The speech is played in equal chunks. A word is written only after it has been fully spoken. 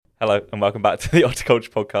Hello and welcome back to the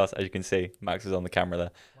Horticulture Podcast. As you can see, Max is on the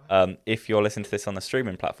camera there. If you're listening to this on the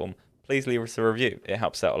streaming platform, please leave us a review. It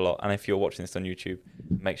helps out a lot. And if you're watching this on YouTube,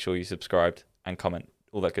 make sure you subscribed and comment,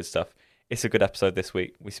 all that good stuff. It's a good episode this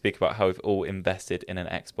week. We speak about how we've all invested in an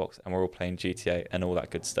Xbox and we're all playing GTA and all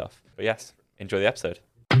that good stuff. But yes, enjoy the episode.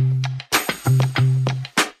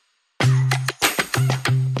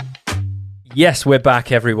 Yes, we're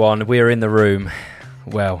back, everyone. We're in the room.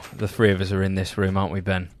 Well, the three of us are in this room, aren't we,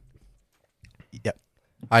 Ben? Yep.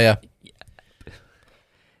 Hiya.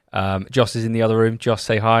 Joss is in the other room. Joss,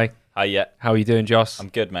 say hi. Hi, yeah. How are you doing, Joss? I'm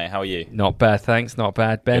good, mate. How are you? Not bad, thanks. Not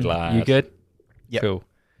bad. Ben, Good lad. you good? Yep. Cool.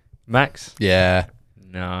 Max? Yeah.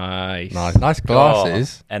 Nice. Nice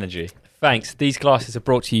glasses. Oh, energy. Thanks. These glasses are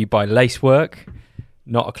brought to you by Lacework.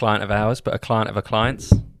 Not a client of ours, but a client of a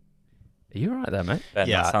client's. Are you all right there, mate? Ben,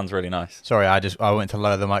 Yeah. that sounds really nice. Sorry, I went to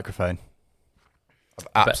lower the microphone.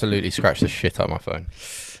 I've absolutely scratched the shit out of my phone.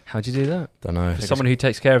 How'd you do that? Don't know. For someone who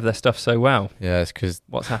takes care of their stuff so well, Yeah, it's because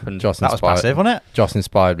what's happened? Joss That was passive, wasn't it? Joss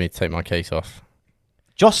inspired me to take my case off.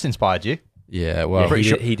 Joss inspired you. Yeah, well,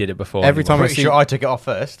 Yeah, he did it before. Every anyway. time I Pretty see- sure I took it off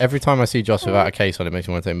first. every time I see Joss without a case on, it makes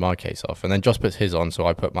me want to take my case off. And then Joss puts his on, so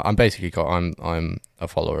I put my. I'm basically I'm a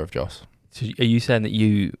follower of Joss. So are you saying that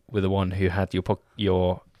you were the one who had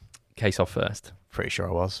your case off first? Pretty sure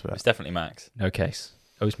I was. But It's definitely Max. No case.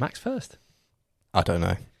 Oh, it was Max first. I don't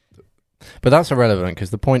know, but that's irrelevant because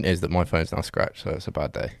the point is that my phone's now scratched, so it's a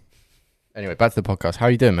bad day. Anyway, back to the podcast. How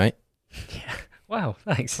are you doing, mate? Wow,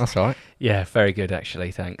 thanks. That's all right. Yeah, very good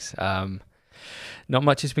actually. Thanks. Not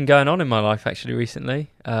much has been going on in my life actually recently.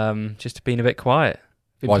 Just been a bit quiet.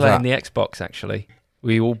 Been Why's playing that? the Xbox actually.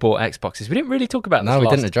 We all bought Xboxes. We didn't really talk about this No, we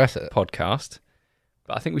last didn't address it. podcast,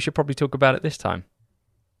 but I think we should probably talk about it this time.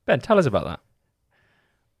 Ben, tell us about that.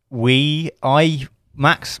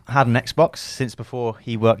 Max had an Xbox since before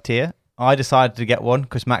he worked here. I decided to get one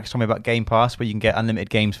because Max told me about Game Pass where you can get unlimited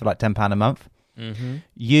games for like £10 a month. Mm-hmm.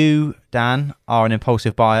 You, Dan, are an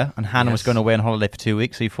impulsive buyer, and Hannah was Yes. going away on holiday for 2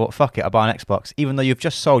 weeks, so you thought, fuck it, I'll buy an Xbox, even though you've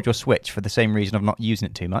just sold your Switch for the same reason of not using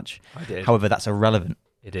it too much. I did. However, that's irrelevant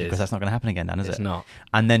It is. because that's not going to happen again, Dan, is It's it? not.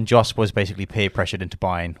 And then Joss was basically peer pressured into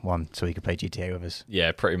buying one so he could play GTA with us.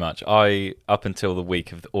 Yeah, pretty much. Up until the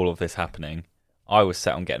week of all of this happening, I was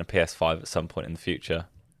set on getting a PS5 at some point in the future,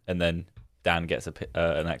 and then Dan gets an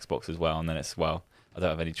Xbox as well, and then it's, well, I don't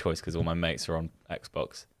have any choice because all my mates are on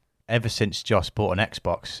Xbox. Ever since Joss bought an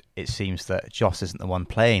Xbox, it seems that Joss isn't the one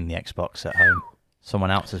playing the Xbox at home.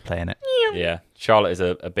 Someone else is playing it. Yeah, Charlotte is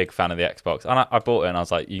a big fan of the Xbox, and I bought it, and I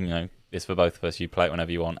was like, it's for both of us. You play it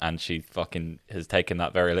whenever you want, and she fucking has taken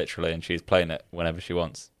that very literally, and she's playing it whenever she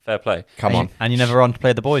wants. Fair play. Come on. And you're never on to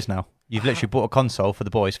play the boys now. You've literally bought a console for the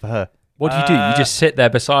boys for her. What do you do? You just sit there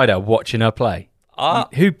beside her watching her play.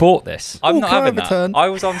 Who bought this? I'm Oh, not can I having have a that. turn? I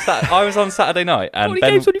was on Saturday night, and How many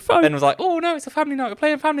Ben, games on your phone? Ben was like, "Oh no, it's a family night. We're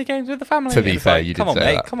playing family games with the family." To be And it's fair, like, you did come on, say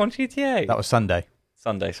mate. that. Come on, GTA. That was Sunday.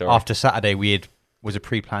 Sunday, sorry. After Saturday, was a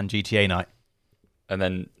pre-planned GTA night, And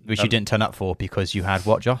then which you didn't turn up for because you had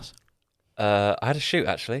what, Joss? I had a shoot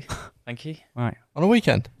actually. Thank you. Right. On a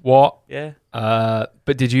weekend. What? Yeah.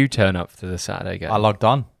 But did you turn up to the Saturday game? I logged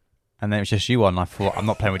on, and then it was just you on. And I thought, I'm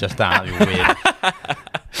not playing with just Dan. That'd be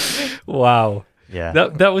weird. Wow. Yeah.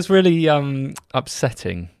 That was really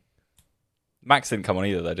upsetting. Max didn't come on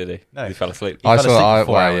either, though, did he? No. He fell asleep. He fell asleep for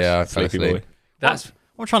 4 hours. Yeah, I fell Sleepy asleep. boy. That's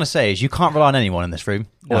What I'm trying to say is you can't rely on anyone in this room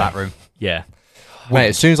or No. that room. yeah. Mate,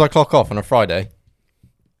 as soon as I clock off on a Friday,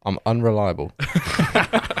 I'm unreliable.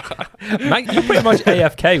 Mate, you're pretty much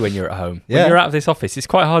AFK when you're at home. Yeah. When you're out of this office, it's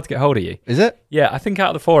quite hard to get hold of you. Is it? Yeah, I think out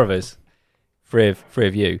of the four of us, three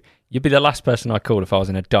of you, you'd be the last person I'd call if I was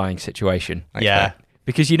in a dying situation. Thanks, Yeah. mate.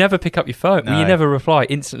 Because you never pick up your phone. No. You never reply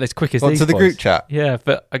instantly as quick as What, these to the boys. group chat? Yeah,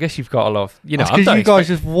 but I guess you've got a lot of, I'm Because don't you guys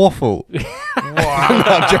just waffle.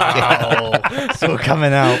 Wow. It's all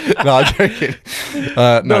coming out. No, I'm joking.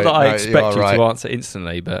 not that I you expect are you right. to answer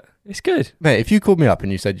instantly, but it's good. Mate, if you called me up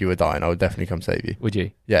and you said you were dying, I would definitely come save you. Would you?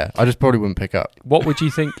 Yeah, I just probably wouldn't pick up. What would you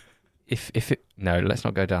think if it... No, let's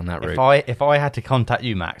not go down that route. If I had to contact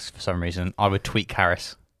you, Max, for some reason, I would tweet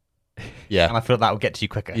Harris, and Yeah. I feel that would get to you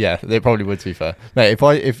quicker. Yeah, they probably would, to be fair. Mate,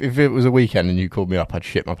 if it was a weekend and you called me up, I'd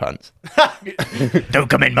shit my pants. Don't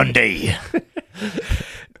come in Monday.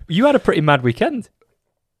 You had a pretty mad weekend.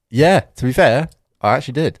 Yeah, to be fair, I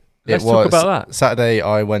actually did. Let's talk about that. Saturday,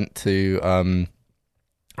 I went to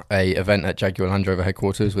a event at Jaguar Land Rover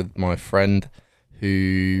headquarters with my friend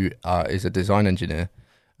who is a design engineer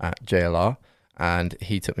at JLR, and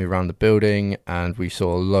he took me around the building and we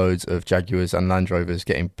saw loads of Jaguars and Land Rovers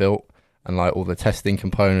getting built and like all the testing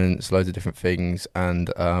components, loads of different things,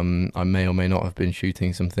 and I may or may not have been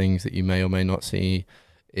shooting some things that you may or may not see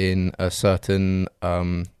in a certain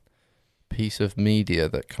piece of media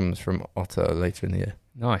that comes from Otter later in the year.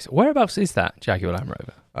 Nice. Whereabouts is that Jaguar Land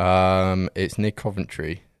Rover? It's near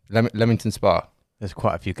Coventry, Leamington Spa. There's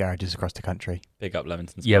quite a few garages across the country. Big up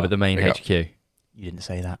Leamington Spa. Yeah, but the main Big up. HQ. You didn't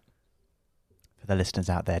say that. For the listeners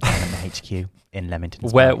out there down in the HQ in Leamington.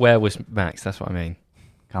 Where was Max? That's what I mean.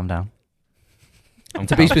 Calm down.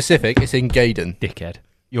 To be specific, it's in Gaydon. Dickhead.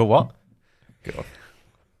 You're what? God.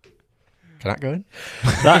 Can that go in?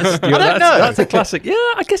 That's a classic. Yeah,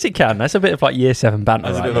 I guess it can. That's a bit of like year 7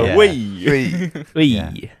 banter. That's a right bit of there. a wee. Wee.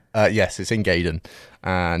 Yeah. Yes, it's in Gaydon.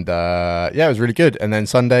 And it was really good. And then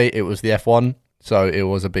Sunday, it was the F1. So it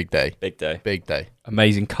was a big day. Big day. Big day.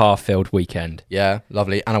 Amazing car-filled weekend. Yeah,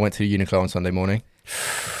 lovely. And I went to Uniqlo on Sunday morning.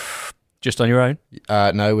 Just on your own?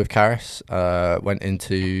 No, with Karis. Went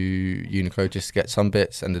into Uniqlo just to get some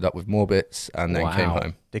bits, ended up with more bits, and then came Wow.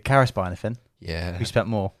 home. Did Karis buy anything? Yeah, Who spent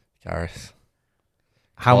more? Karis.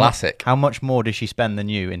 How Classic. How much more did she spend than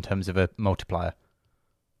you in terms of a multiplier?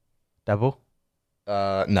 Double?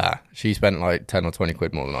 Nah, she spent like 10 or 20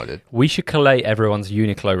 quid more than I did. We should collate everyone's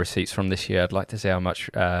Uniqlo receipts from this year. I'd like to see how much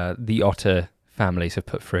the Otter families have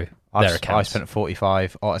put through their I accounts. spent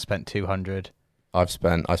 45. Otter spent 200. I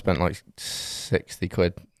spent like 60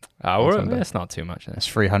 quid. Oh, on Sunday. that's not too much then. That's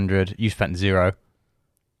 300. You spent 0.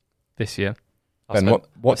 This year. I Ben, spent,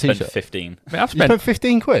 what I spent t-shirt? 15. I mean, I've You spent. spent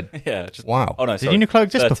 15 quid? Yeah. Just, Wow. oh, no, Did sorry. Uniqlo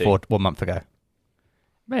exist 30. before 1 month ago?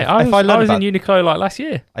 Mate, I If I was learn in about- Uniqlo like last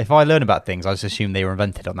year. If I learn about things, I just assume they were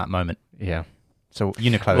invented on that moment. Yeah. So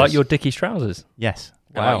Uniqlo Like is- your Dickies trousers. Yes,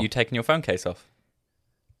 How Wow. about you taking your phone case off?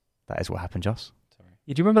 that is what happened, Joss.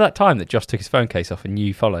 Yeah, do you remember that time that Josh took his phone case off and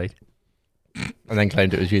you followed? And then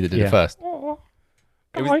claimed it was you that did Yeah. it first.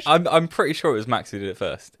 It was, I'm pretty sure it was Max who did it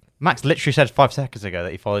first. Max literally said 5 seconds ago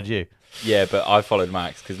that he followed you. Yeah, but I followed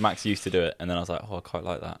Max because Max used to do it, and then I was like, oh, I quite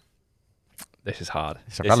like that. This is hard.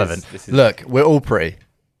 It's This irrelevant. This is, Look, we're all pretty.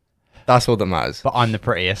 That's all that matters. But I'm the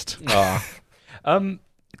prettiest.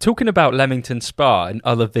 Talking about Leamington Spa and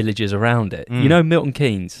other villages around it, you know Milton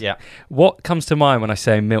Keynes? Yeah. What comes to mind when I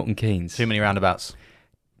say Milton Keynes? Too many roundabouts.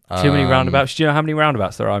 Too many roundabouts. Do you know how many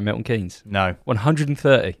roundabouts there are in Milton Keynes? No.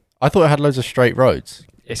 130. I thought it had loads of straight roads.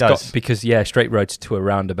 It's does. got because straight roads to a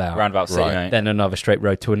roundabout, Roundabout City, Right. mate. then another straight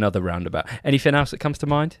road to another roundabout. Anything else that comes to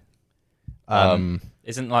mind?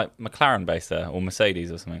 Isn't like McLaren based there or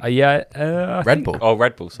Mercedes or something? Yeah, I Red think Bull. Oh,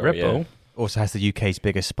 Red Bull. Sorry, Red Bull. Also has the UK's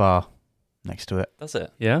biggest spa next to it. That's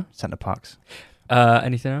it. Yeah. Centre Parks.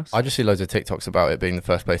 Anything else? I just see loads of TikToks about it being the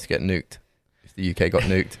first place to get nuked. If the UK got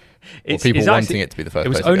nuked. Or It's- people it's wanting actually- it to be the first It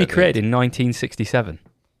was place to only get created in 1967,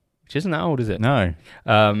 which isn't that old, is it? No.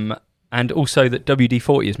 And also that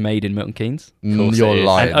WD-40 is made in Milton Keynes. nuked. Course You're it is.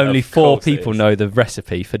 lying. And only Of 4 course it people is. know the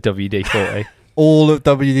recipe for WD-40. All of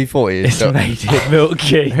WD-40 is It's made in Milton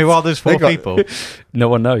Keynes. Who are those 4 They got- people? No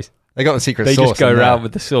one knows. They got the secret They sauce. just go in there. around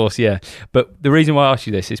with the sauce, yeah. But the reason why I ask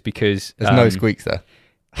you this is because There's no squeaks there.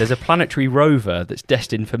 there's a planetary rover that's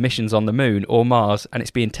destined for missions on the moon or Mars, and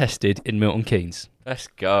it's being tested in Milton Keynes. Let's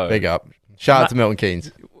go. Big up. Shout out to Milton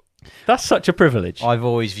Keynes. That's such a privilege. I've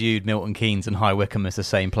always viewed Milton Keynes and High Wycombe as the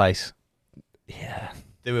same place. Yeah.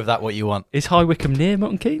 Do with that what you want. Is High Wycombe near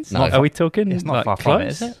Milton Keynes? No. Are we talking? It's not like far from it,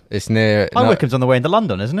 close? is it? It's near. High no, Wycombe's on the way into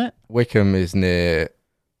London, isn't it? Wycombe is near.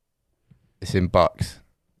 It's in Bucks.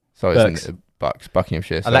 So Bucks. it's in Bucks,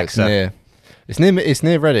 Buckinghamshire. So Alexa. It's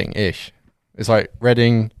near Reading-ish. It's like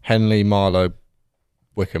Reading, Henley, Marlow,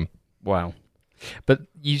 Wycombe. Wow. But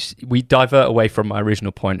we divert away from my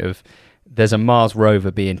original point of there's a Mars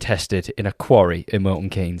rover being tested in a quarry in Milton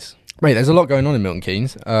Keynes. Mate, there's a lot going on in Milton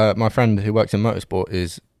Keynes. My friend who works in motorsport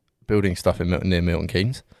is building stuff in near Milton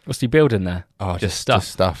Keynes. What's he building there? Oh, Just stuff.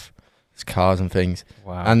 Just stuff. It's cars and things.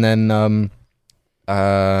 Wow. And then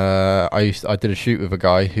I did a shoot with a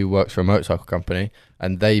guy who works for a motorcycle company,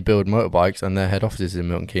 and they build motorbikes, and their head office is in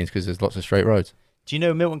Milton Keynes because there's lots of straight roads. Do you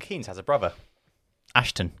know Milton Keynes has a brother?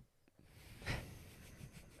 Ashton.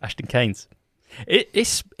 Ashton Keynes.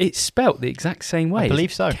 It's spelt the exact same way. I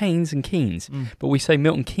believe so. Keynes and Keynes. Mm. But we say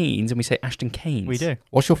Milton Keynes and we say Ashton Keynes. We do.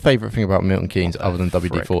 What's your favourite thing about Milton Keynes What other than the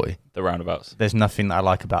WD-40? The roundabouts. There's nothing that I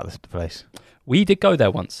like about this place. We did go there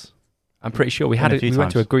once. I'm pretty sure we Went had a few we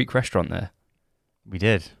went to a times. Greek restaurant there. We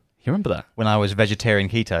did. You remember that? When I was vegetarian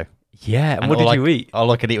keto. Yeah. And what all did I- you eat? All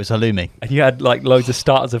I could eat was halloumi. And you had like loads of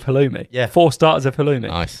starters of halloumi. Yeah. 4 starters of halloumi.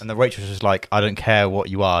 Nice. And the waitress was like, I don't care what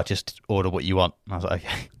you are, just order what you want. And I was like,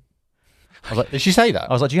 okay. Did she say that?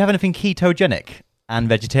 I was like, do you have anything ketogenic and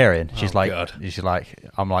vegetarian? She's Oh, like, God.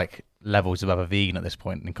 I'm like levels above a vegan at this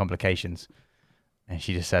point in complications. And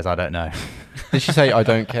she just says, I don't know. Did she say, I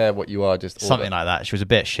don't care what you are, just order? Something like that. She was a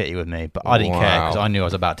bit shitty with me, but I didn't care because Wow. I knew I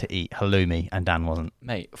was about to eat halloumi and Dan wasn't.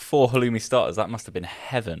 Mate, 4 halloumi starters. That must have been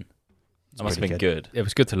heaven. That must have pretty been good. It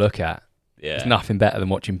was good to look at. Yeah. There's nothing better than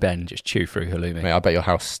watching Ben just chew through halloumi. Mate, I bet your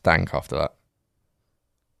house stank after that.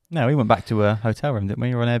 No, we went back to a hotel room, didn't we?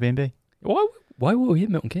 We were on Airbnb. Why were we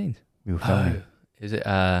in Milton Keynes? We were filming. Is it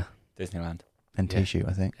Disneyland. NT shoot,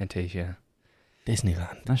 I think. NT's, yeah.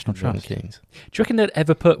 Disneyland. National Milton Trust. Keynes. Do you reckon they'd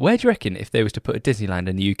ever where do you reckon if they was to put a Disneyland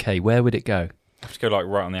in the UK, where would it go? Have to go like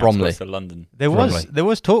right on the Bromley. outskirts of London. There Bromley.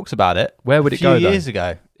 was talks about it Where would a it go few though? years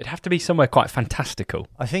ago. It'd have to be somewhere quite fantastical.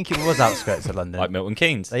 I think it was outskirts of London. Like Milton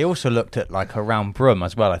Keynes. They also looked at like around Brum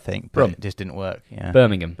as well, I think. But Brum. it just didn't work. Yeah.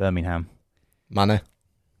 Birmingham. Birmingham. Manor.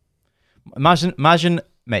 Imagine,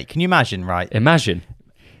 mate, can you imagine, right? Imagine.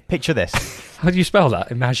 Picture this. How do you spell that?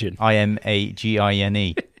 Imagine.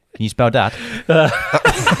 IMAGINE. Can you spell dad?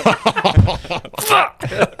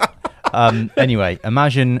 Anyway,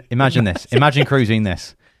 imagine this. Imagine cruising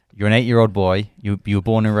this. You're an 8-year-old boy. You were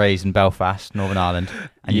born and raised in Belfast, Northern Ireland,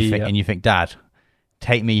 and you think, Dad,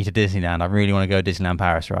 take me to Disneyland. I really want to go to Disneyland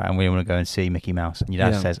Paris, right? I really want to go and see Mickey Mouse. And your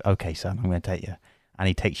dad says, "Okay, son, I'm going to take you," and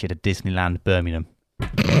he takes you to Disneyland Birmingham.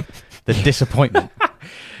 The disappointment,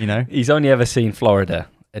 you know. He's only ever seen Florida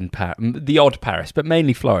and the odd Paris, but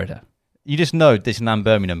mainly Florida. You just know Disneyland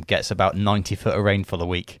Birmingham gets about 90 foot of rainfall a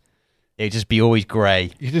week. It'd just be always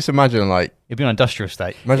grey. You just imagine like It'd be an industrial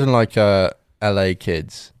state. LA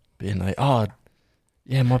kids being like, "Oh,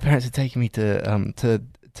 yeah, my parents are taking me to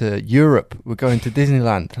Europe. We're going to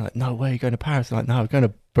Disneyland." They're like, "No way, you're going to Paris." They're like, "No, we're going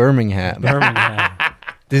to Birmingham." Birmingham.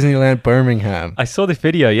 Disneyland Birmingham. I saw this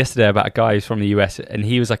video yesterday about a guy who's from the US, and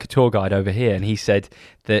he was like a tour guide over here, and he said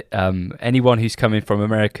that anyone who's coming from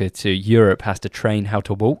America to Europe has to train how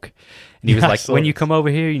to walk. And he was like, when you come over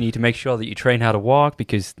here, you need to make sure that you train how to walk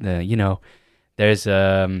because, there's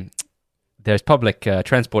public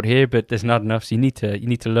transport here, but there's not enough, so you need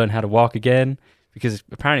to learn how to walk again. Because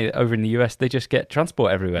apparently over in the US, they just get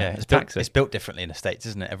transport everywhere. Yeah, it's built differently in the States,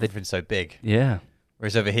 isn't it? Everything's so big. Yeah.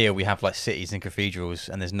 Whereas over here, we have like cities and cathedrals,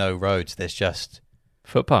 and there's no roads. There's just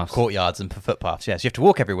Footpaths. courtyards and footpaths. Yeah, so you have to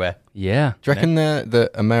walk everywhere. Yeah. Do you reckon the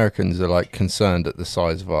Americans are like concerned at the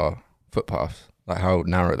size of our footpaths, like how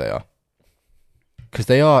narrow they are? Because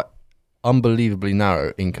they are unbelievably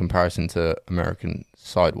narrow in comparison to American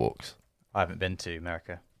sidewalks. I haven't been to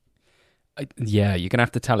America. Yeah, you're going to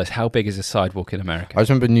have to tell us how big is a sidewalk in America? I just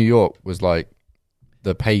remember New York was like,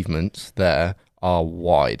 the pavements there are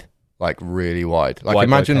wide, like really wide. Like Wide,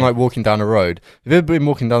 imagine okay. like walking down a road. Have you ever been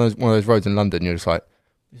walking down one of those roads in London? You're just like,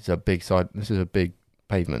 this is a big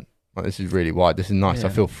pavement. Like this is really wide. This is nice. Yeah.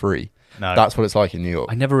 I feel free. No, That's what it's like in New York.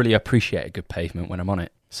 I never really appreciate a good pavement when I'm on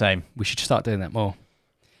it. same. We should start doing that more.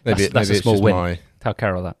 Maybe that's a it's small just win. Tell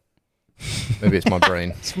Carol that. maybe it's my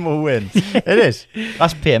brain. Small win. It is.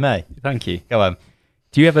 That's PMA. Thank you. Go on.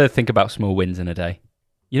 Do you ever think about small wins in a day?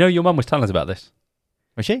 You know, your mum was telling us about this.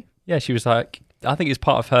 Was she? Yeah, she was like, I think it's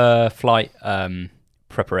part of her flight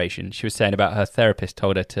preparation. She was saying about her therapist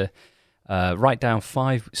told her to write down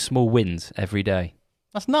 5 small wins every day.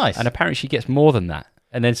 That's nice. And apparently she gets more than that.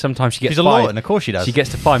 And then sometimes she gets She's a 5. Lawton, of course she does. She gets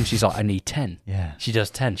to 5 and she's like, I need 10. Yeah. She does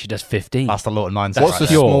 10. She does 15. That's the Lawton mindset. What's right the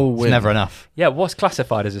there. small It's win? never enough. Yeah, what's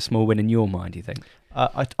classified as a small win in your mind, do you think?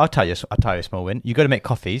 I'll tell you a small win. You got to make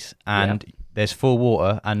coffees, and there's full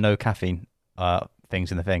water and no caffeine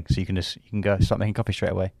things in the thing, so you can go start making coffee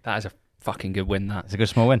straight away. That is a fucking good win, that. It's a good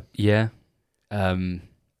small win. Yeah.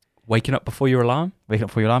 Waking up before your alarm? Waking up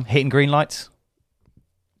before your alarm, hitting green lights,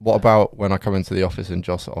 What about when I come into the office and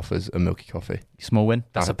Joss offers a milky coffee? small win.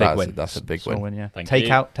 That's a big win. That's a big Small win. win, yeah. Thank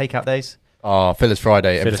Takeout days. Oh, Phil's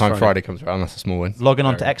Friday. Every Phil's time Friday. Friday comes around, that's a small win. Logging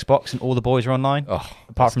onto Very Xbox and all the boys are online, Oh,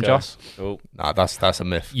 apart from go. Joss. Cool. nah, that's a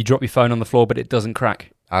myth. You drop your phone on the floor, but it doesn't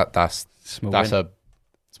crack. That's Small that's win.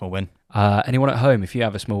 Small win. Anyone at home, if you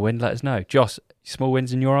have a small win, let us know. Joss, small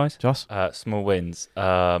wins in your eyes? Joss. Small wins.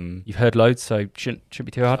 You've heard loads, so shouldn't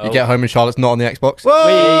be too hard. Oh. you get home and Charlotte's not on the Xbox.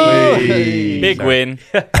 Whoa! Big Sorry. win.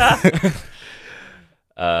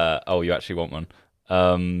 You actually want one.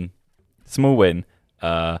 Small win.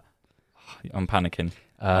 I'm panicking.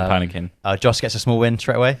 I'm panicking. Joss gets a small win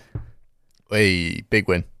straight away. Hey, big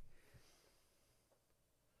win.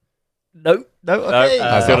 No. No, okay.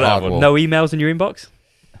 That's Still a don't hard have one. No emails in your inbox?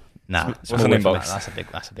 Nah, What's small an win for inbox? that.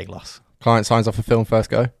 That's a big loss. Client signs off a film first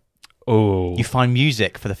go. Oh. You find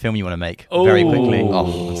music for the film you want to make very quickly.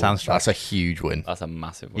 Oh. Oh, sounds That's a huge win. That's a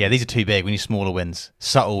massive win. Yeah, these are too big. We need smaller wins,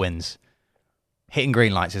 subtle wins. Hitting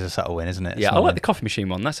green lights is a subtle win, isn't it? Yeah, I Small like win. the coffee machine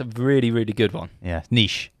one. That's a really, really good one. Yeah,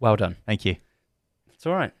 niche. Well done. Thank you. It's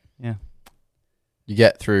all right. You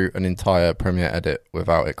get through an entire Premiere edit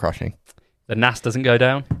without it crashing. The NAS doesn't go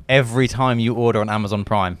down. Every time you order on Amazon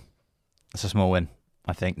Prime, that's a small win.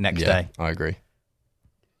 I think next Yeah, day. I agree.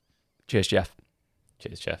 Cheers, Jeff.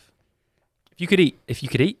 Cheers, Chef. If you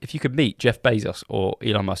could meet Jeff Bezos or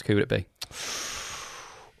Elon Musk, who would it be?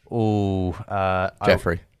 Oh,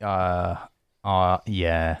 Jeffrey. Yeah. I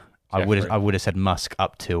Jeffrey. would have said Musk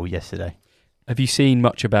up till yesterday. Have you seen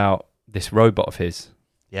much about this robot of his?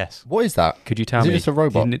 Yes. What is that? Could you tell Is me? it just a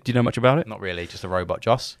robot? Do you know much about it? Not really, just a robot,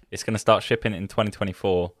 Joss. It's going to start shipping in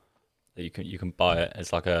 2024. That you can buy it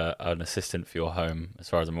as like an assistant for your home, as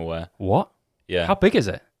far as I'm aware. What? Yeah. How big is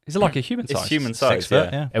it? Is it like a human size? It's human size. 6 foot,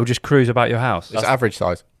 Yeah. It will just cruise about your house, It's average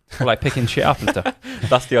size. or like picking shit up and stuff.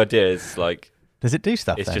 That's the idea. It's like Does it do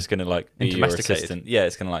stuff it's then? just going to like be And your domesticated. assistant. Yeah,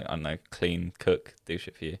 it's going to like, I don't know, clean, cook, do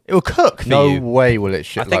shit for you. It will cook for No you. way will it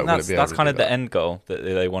shit. I think will that's it be able to kind do of the that? end goal that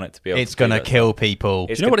they want it to be able. It's to do going to that kill stuff. people.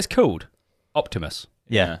 It's Do you know what it's called? Optimus.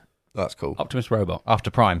 Yeah. That's cool. Optimus robot.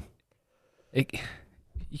 After Prime.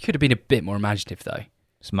 You could have been a bit more imaginative, though.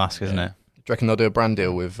 It's Musk, isn't Yeah. it? Do you reckon they'll do a brand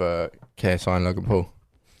deal with KSI and Logan Paul?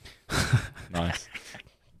 Nice.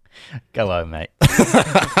 Go home, mate.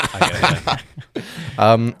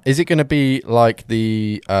 Is it going to be like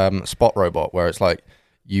the Spot robot, where it's like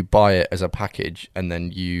you buy it as a package and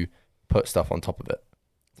then you put stuff on top of it?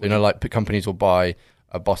 So, you know, like companies will buy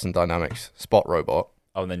a Boston Dynamics Spot robot,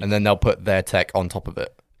 Oh, and then, and then they'll put their tech on top of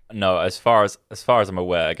it. no, as far as I'm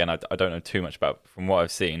aware, again, I don't know too much about. From what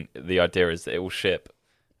I've seen, the idea is that it will ship,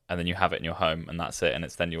 and then you have it in your home, and that's it. And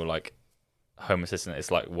it's then your like home assistant.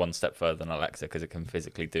 It's like one step further than Alexa because it can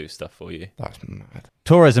physically do stuff for you. That's mad.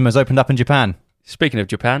 Tourism has opened up in Japan. Speaking of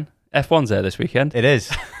Japan, F1's there this weekend. It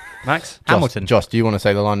is. Max? Hamilton. Josh, do you want to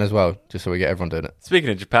say the line as well, just so we get everyone doing it? Speaking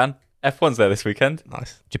of Japan, F1's there this weekend.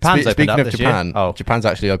 Nice. Japan's opened Speaking up of this Japan, year. Oh. Japan's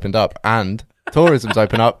actually opened up, and tourism's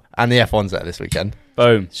open up, and the F1's there this weekend.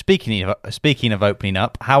 Boom. Speaking of opening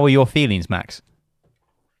up, how are your feelings, Max?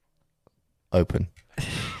 Open.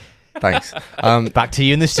 Thanks. Back to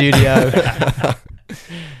you in the studio. The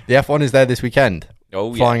F1 is there this weekend,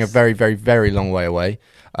 Oh, flying yes. a very, very, very long way away.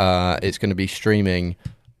 It's going to be streaming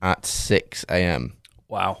at 6 a.m.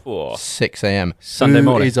 Wow. Oh, 6 a.m. Sunday Who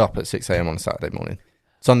morning. is up at 6 a.m. on Saturday morning?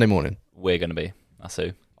 Sunday morning. we're gonna be. That's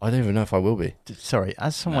who. I don't even know if I will be. Sorry,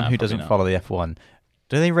 as someone Nah, who probably doesn't not. follow the F1,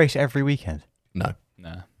 do they race every weekend? No.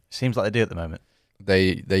 Nah. Seems like they do at the moment.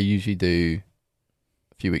 They usually do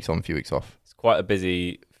a few weeks on, a few weeks off. It's quite a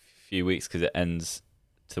busy few weeks because it ends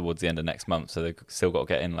towards the end of next month, so they've still got to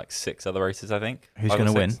get in like 6 other races, I think. Who's 5 or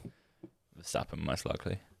going to win? 6. Verstappen, most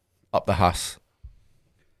likely. Up the Haas.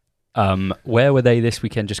 Where were they this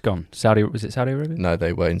weekend just gone? Was it Saudi Arabia? No,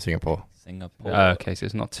 they were in Singapore. Singapore. Okay, so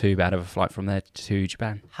it's not too bad of a flight from there to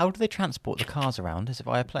Japan. How do they transport the cars around? Is it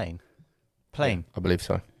via plane? Plane. I believe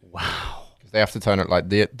so. Wow. They have to turn it like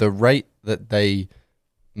the rate that they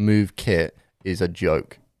move kit is a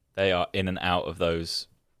joke. They are in and out of those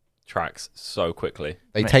tracks so quickly.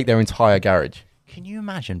 They Mate. take their entire garage. Can you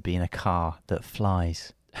imagine being a car that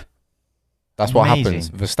flies? That's what Amazing. happens.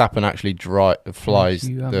 Verstappen actually flies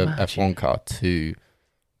you the imagine? F1 car to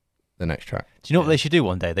the next track. Do you know what they should do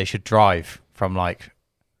one day? They should drive from like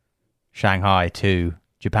Shanghai to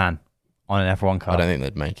Japan on an F1 I car don't think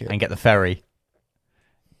they'd make it. and get the ferry.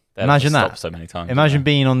 They Imagine have to that. stop so many times. Imagine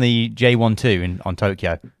being on the J12 on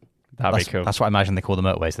Tokyo. That'd that's, be cool. That's what I imagine they call the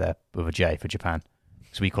motorways there, with a J for Japan.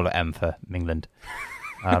 So we call it M for England.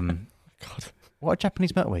 God. What are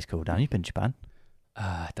Japanese motorways called, Dan? You've been to Japan.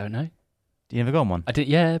 I don't know. Do you ever go on one? I did,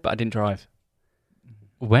 yeah, but I didn't drive.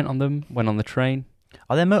 Went on them. Went on the train.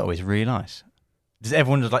 Are their motorways really nice? Does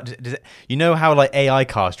everyone just like? Does it, you know how like AI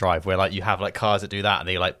cars drive, where like you have like cars that do that and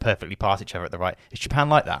they like perfectly pass each other at the right? Is Japan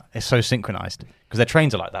like that? It's so synchronized because their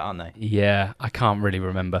trains are like that, aren't they? Yeah, I can't really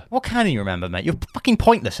remember. What can you remember, mate? You're fucking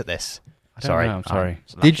pointless at this. I don't Sorry, know, I'm sorry.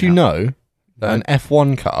 Did you know that an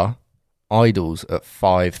F1 car idles at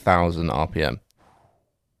 5,000 RPM?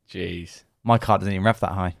 Jeez. My car doesn't even rev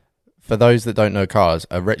that high. For those that don't know cars,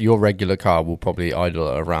 your regular car will probably idle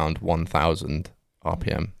at around 1,000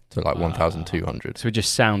 RPM, so like 1,200. So it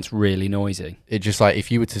just sounds really noisy. It just like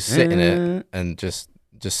if you were to sit in it and just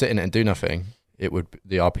sit in it and do nothing, the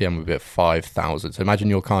RPM would be at 5,000. So imagine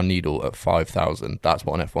your car needle at 5,000. That's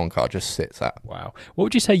what an F1 car just sits at. Wow. What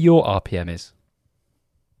would you say your RPM is?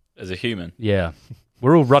 As a human. Yeah.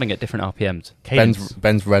 We're all running at different RPMs. Cadence.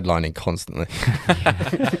 Ben's redlining constantly.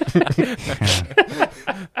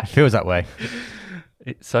 It feels that way.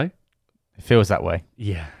 So? It feels that way.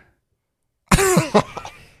 Yeah.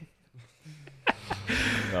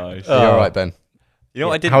 Nice. Are you all right, Ben? You know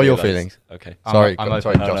what I didn't How are your realise? feelings? Okay. Sorry, I'm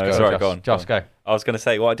sorry, open. Josh, No, go. sorry, Josh. go on. Just go. I was going to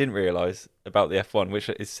say, what I didn't realise about the F1, which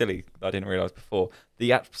is silly, that I didn't realise before,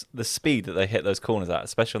 the speed that they hit those corners at,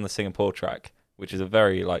 especially on the Singapore track, which is a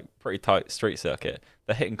very like pretty tight street circuit,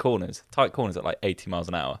 they're hitting tight corners at like 80 miles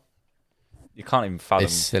an hour. You can't even fathom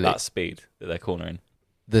It's silly. that speed that they're cornering.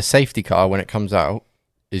 The safety car, when it comes out,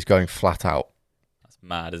 is going flat out. That's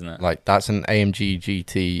mad, isn't it? Like that's an AMG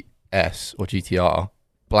GTS or GTR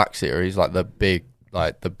Black Series, like the big,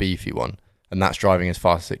 like the beefy one, and that's driving as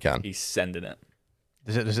fast as it can. He's sending it.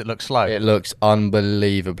 Does it look slow? It looks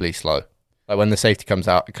unbelievably slow. Like when the safety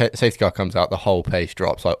car comes out, the whole pace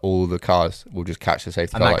drops. Like all the cars will just catch the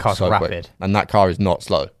safety And car. that car's so rapid. quick. And that car is not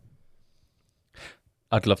slow.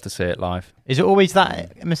 I'd love to see it live. Is it always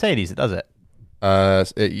that Mercedes that does it?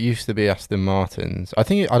 It used to be Aston Martin's. I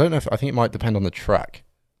think it might depend on the track.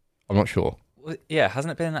 I'm not sure. Well, yeah,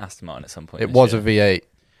 hasn't it been an Aston Martin at some point? It this was year? a V8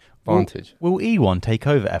 Vantage. Will E1 take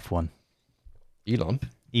over F1? Elon.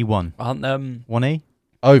 E1. Aren't 1E?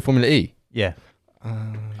 Oh, Formula E. Yeah.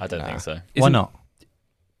 I don't think so. Why not?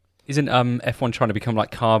 Isn't F1 trying to become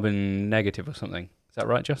like carbon negative or something? Is that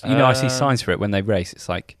right, Justin? You know, I see signs for it when they race. It's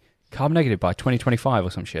like carbon negative by 2025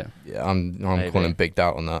 or some shit. Yeah, I'm Maybe. calling big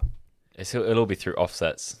doubt on that. It'll all be through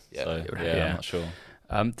offsets. Yeah. So, Yeah. I'm not sure.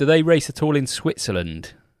 Do they race at all in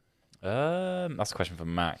Switzerland? That's a question for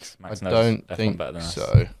Max. I Max knows don't F1 think better than us.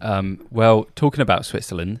 so. Well, talking about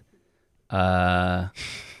Switzerland,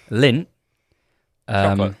 Lindt,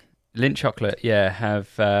 Chocolate. Lindt chocolate, have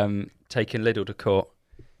taken Lidl to court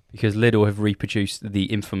because Lidl have reproduced the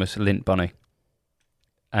infamous Lindt bunny,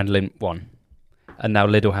 and Lindt won, and now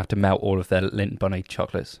Lidl have to melt all of their Lindt bunny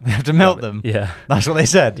chocolates. They have to melt them. Yeah, That's what they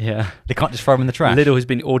said. yeah. They can't just throw them in the trash. Lidl has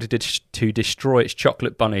been ordered to destroy its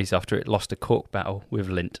chocolate bunnies after it lost a cork battle with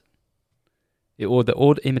Lindt. It ordered that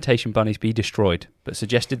all imitation bunnies be destroyed, but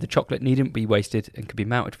suggested the chocolate needn't be wasted and could be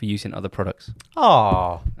melted for use in other products.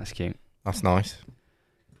 Oh. That's cute. That's nice.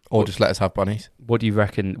 Or just let us have bunnies. What do you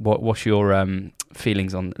reckon? What's your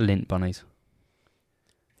feelings on Lindt bunnies?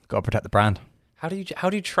 Got to protect the brand. How do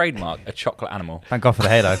you trademark a chocolate animal? Thank God for the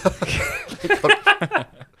halo.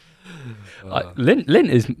 Lindt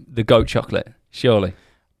is the goat chocolate, surely.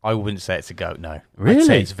 I wouldn't say it's a goat, no. Really?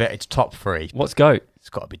 I'd say it's top 3. What's goat? It's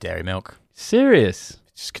got to be dairy milk. Serious?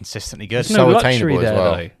 It's just consistently good. There's no so luxury attainable as there,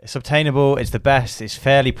 well. though. It's obtainable. It's the best. It's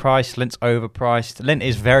fairly priced. Lindt's overpriced. Lindt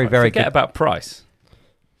is very, very Forget good. about price.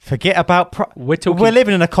 Forget about We're talking. We're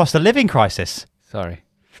living in a cost of living crisis. Sorry.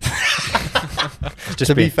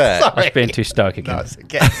 To be fair, I was being too stoic again.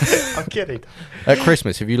 I'm kidding. at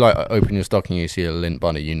Christmas, if you like open your stocking, you see a Lindt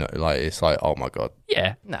bunny. You know, like it's like, oh my god,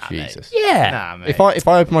 Yeah. Nah, Jesus. Yeah. Nah, mate. If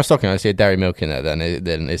I open my stocking and I see a dairy milk in there,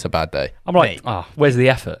 then it's a bad day. I'm like, Mate. where's the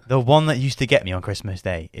effort? The one that used to get me on Christmas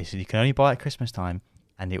Day is you can only buy it at Christmas time,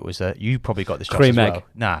 and it was you probably got this Josh, Cream as egg. well.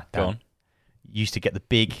 Nah, Go Dan. on. You used to get the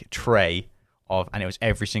big tray of, and it was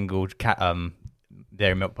every single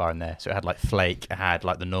dairy milk bar in there. So it had like flake, it had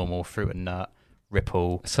like the normal fruit and nut,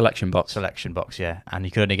 Ripple Selection box. selection box, yeah, and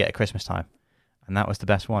you could only get it at Christmas time, and that was the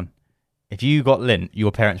best one. If you got Lindt,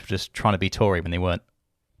 your parents were just trying to be Tory when they weren't.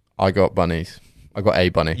 I got bunnies. I got a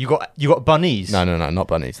bunny. You got bunnies. No, not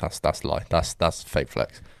bunnies. That's a lie. That's fake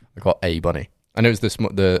flex. I got a bunny, and it was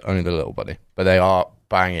only the little bunny, but they are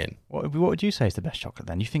banging. What would you say is the best chocolate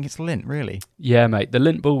then? You think it's Lindt, really? Yeah, mate. The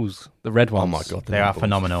Lindt balls, the red ones. Oh my god, They are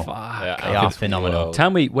phenomenal. Fuck. They are phenomenal. Tell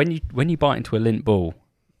me, when you bite into a Lindt ball,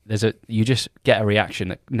 you just get a reaction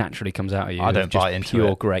that naturally comes out of you. I don't of just bite into pure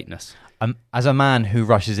it. greatness. As a man who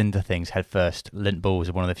rushes into things head first, Lindt balls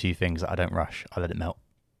are one of the few things that I don't rush. I let it melt.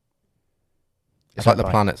 It's like the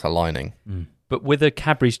planets aligning. But with a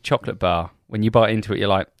Cadbury's chocolate bar, when you bite into it, you're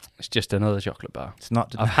like, it's just another chocolate bar. It's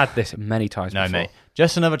not. I've had this many times No, before. mate.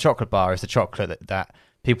 Just another chocolate bar is the chocolate that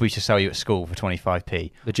people used to sell you at school for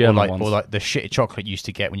 25p. The German or ones. like the shitty chocolate you used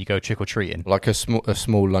to get when you go trick or treating. Like a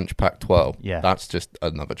small lunch pack 12. Yeah. That's just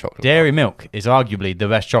another chocolate. Dairy milk is arguably the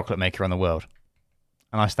best chocolate maker in the world,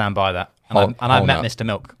 and I stand by that. And I've Whole met nut. Mr.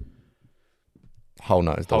 Milk. Whole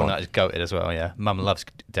nut is the Whole one. nut is goated as well. Yeah, Mum loves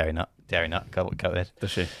dairy nut. Dairy nut, goated.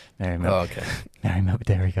 Does she? Dairy milk. Oh, okay. Dairy milk,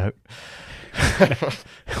 dairy goat.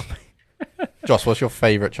 Joss, what's your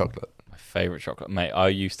favourite chocolate? My favourite chocolate, mate. I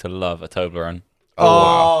used to love a Toblerone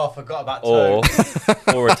Oh, I forgot about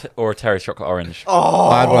or a Terry's chocolate orange.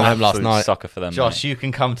 I had one of them last Absolute night. Sucker for them. Josh, mate. you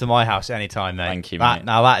can come to my house anytime, mate. Thank you, That- mate.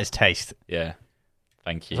 Now that is taste. Yeah.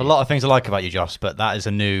 Thank you. There's a lot of things I like about you, Josh, but that's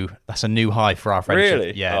a new high for our friendship.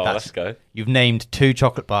 Really? Yeah. Oh, let's go. You've named 2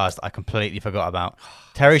 chocolate bars that I completely forgot about.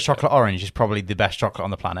 Terry's chocolate orange is probably the best chocolate on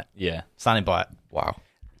the planet. Yeah. Standing by it. Wow.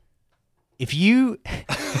 If you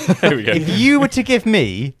There we go. if you were to give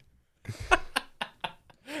me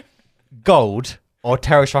gold or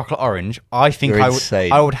Terry's chocolate orange, I think You're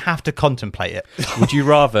insane. I would have to contemplate it. Would you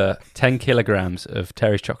rather 10 kilograms of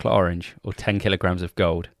Terry's chocolate orange or 10 kilograms of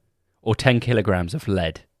gold? Or 10 kilograms of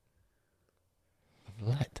lead?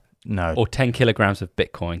 Lead. No. Or 10 kilograms of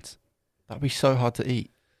bitcoins? That'd be so hard to eat.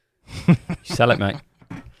 Sell it, mate.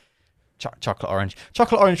 chocolate orange.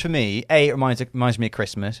 Chocolate orange for me, A, it reminds me of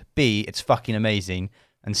Christmas. B, it's fucking amazing.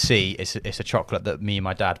 And C, it's a chocolate that me and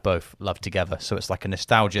my dad both love together. So it's like a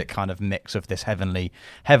nostalgic kind of mix of this heavenly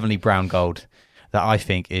brown gold that I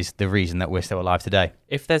think is the reason that we're still alive today.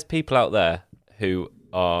 If there's people out there who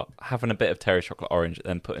are having a bit of Terry's chocolate orange and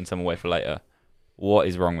then putting some away for later, what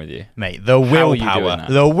is wrong with you? Mate, the How are you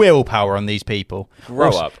doing willpower on these people.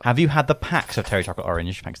 Grow up. Have you had the packs of Terry chocolate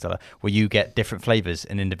orange, thanks Stella, where you get different flavours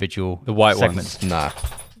in individual The white segments? ones. Nah.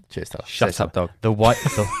 Cheers, Stella. Shut up, dog. The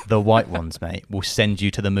white ones, mate, will send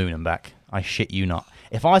you to the moon and back. I shit you not.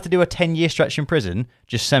 If I had to do a 10-year stretch in prison,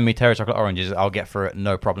 just send me Terry chocolate oranges. I'll get through it,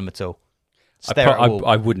 no problem at all.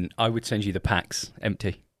 I wouldn't. I would send you the packs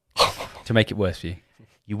empty to make it worse for you.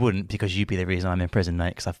 You wouldn't, because you'd be the reason I'm in prison, mate,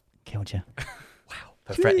 because I've killed you. Wow.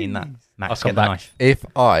 For threatening that. Max, I'll come get the back.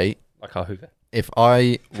 knife. If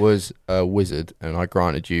I was a wizard and I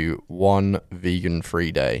granted you one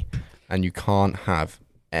vegan-free day and you can't have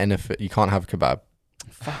anything, you can't have a kebab,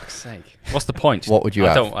 Fuck's sake. What's the point? what would you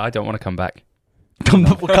have? I don't want to come back. Come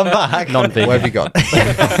back. Non-vegan. Where have you gone?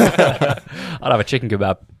 I'd have a chicken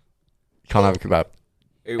kebab. Can't have a kebab.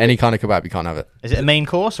 Any kind of kebab, you can't have it. Is it a main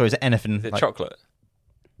course or is it anything? Is it chocolate?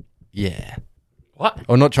 Yeah. What?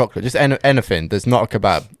 Or not chocolate, just anything. There's not a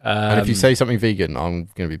kebab. And if you Um, say something vegan, I'm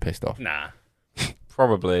going to be pissed off. Nah.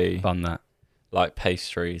 Probably Done that. like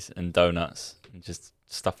pastries and donuts and just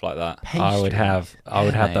stuff like that. I would have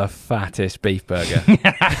mate. the fattest beef burger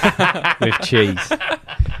with cheese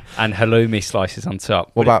and halloumi slices on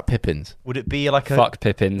top. What about Pippins? Would it be like a... Fuck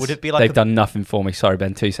Pippins. Would it be like They've a- done nothing for me. Sorry,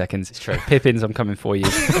 Ben. 2 seconds. It's true. Pippins, I'm coming for you.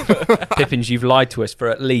 Pippins, you've lied to us for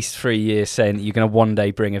at least 3 years, saying that you're going to one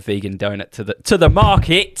day bring a vegan donut to the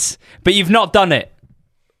market, but you've not done it.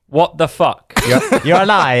 What the fuck? You're a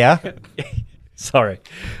liar. Sorry,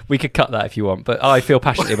 we could cut that if you want, but I feel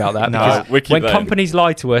passionately about that No. because We keep when that in. companies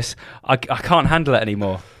lie to us, I can't handle it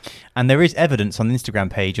anymore. And there is evidence on the Instagram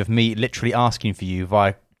page of me literally asking for you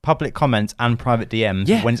via public comments and private DMs,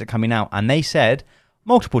 Yeah. when's it coming out? And they said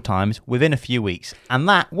multiple times within a few weeks. And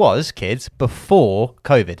that was, kids, before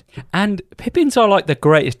COVID. And Pippins are like the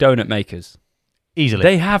greatest donut makers. Easily.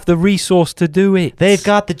 They have the resource to do it. They've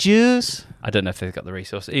got the juice. I don't know if they've got the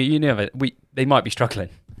resource. You never. They might be struggling,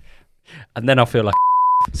 and then I'll feel like.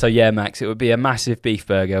 So yeah, Max, it would be a massive beef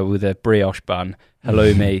burger with a brioche bun,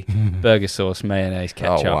 halloumi, burger sauce, mayonnaise,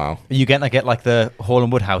 ketchup. Oh, wow. Are you going to get like the Hall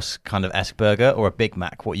and Woodhouse kind of esque burger or a Big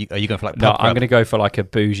Mac? Are you going for like No, pub I'm grub? going to go for like a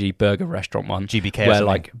bougie burger restaurant one, GBK or where something?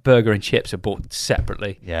 like burger and chips are bought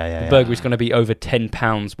separately. Yeah. The burger is going to be over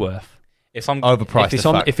 £10 worth. If I'm Overpriced as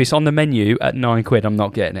fuck. If it's on the menu at £9, I'm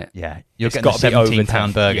not getting it. Yeah. You're It's getting a gotta be over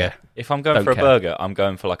 £17 burger. Yeah. If I'm going Don't for a care. burger, I'm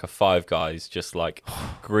going for like a Five Guys, just like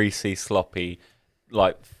greasy, sloppy,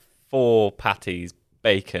 like 4 patties,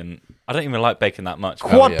 bacon. I don't even like bacon that much.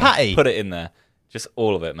 Quad yeah. patty. Put it in there. Just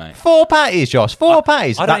all of it, mate. 4 patties, Josh. 4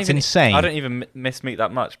 patties. I don't That's even- insane. I don't even miss meat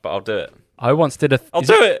that much, but I'll do it. I once did a. I'll is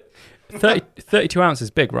do it. 32 ounces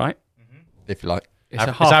big, right? If you like. It's a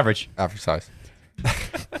It's half. average. Average size.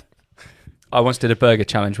 I once did a burger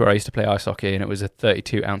challenge where I used to play ice hockey, and it was a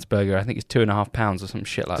 32-ounce burger. I think it's 2.5 pounds or some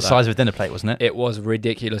shit like The that. size of a dinner plate, wasn't it? It was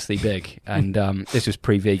ridiculously big, and this was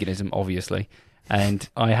pre-veganism, obviously. And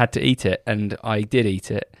I had to eat it, and I did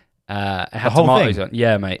eat it. It had whole tomatoes thing? on.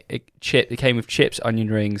 Yeah, mate. It came with chips, onion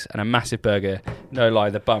rings, and a massive burger. No lie,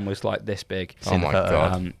 the bun was like this big. Oh, my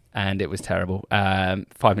God. And it was terrible. 5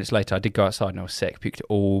 minutes later, I did go outside and I was sick. Puked it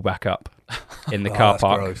all back up in the Oh, car that's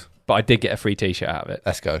park. gross. But I did get a free T-shirt out of it.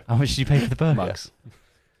 Let's go. How much did you pay for the burger? Mugs.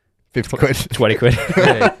 50 quid. 20 quid.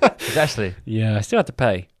 Really? Actually, Yeah, I still had to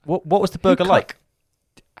pay. what was the burger like?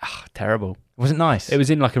 Terrible. Was it nice? It was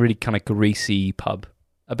in like a really kind of greasy pub.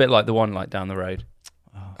 A bit like the one like down the road.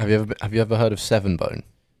 Have you ever heard of Seven Bone?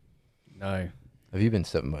 No. Have you been to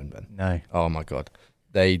Seven Bone, Ben? No. Oh my God.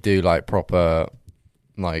 They do like proper,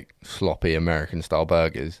 like sloppy American style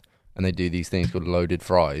burgers, and they do these things called loaded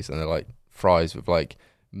fries, and they're like fries with like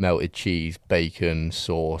melted cheese, bacon,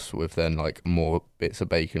 sauce, with then like more bits of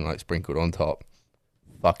bacon like sprinkled on top.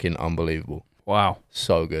 Fucking unbelievable. Wow.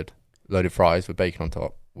 So good. Loaded fries with bacon on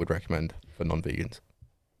top. Would recommend for non-vegans.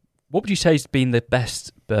 What would you say has been the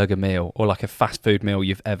best burger meal or like a fast food meal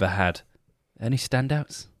you've ever had? Any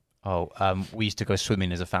standouts? Oh, we used to go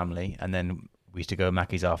swimming as a family, and then we used to go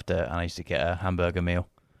Mackey's after, and I used to get a hamburger meal.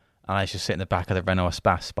 And I used to sit in the back of the Renault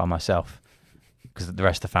Espace by myself, because the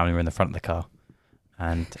rest of the family were in the front of the car.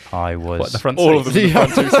 And I was... What, the front All seats? of them in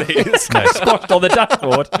the front 2 seats. No, Squashed on the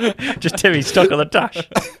dashboard. Just Timmy stuck on the dash.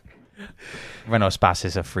 Renault Espace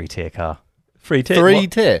is a 3-tier car. Free tier. Three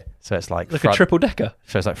What? tier. So it's like Like front, a triple decker.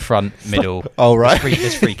 so it's like front, middle. Oh right.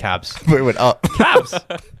 There's free cabs. But it went up. Cabs.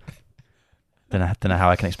 Don't know how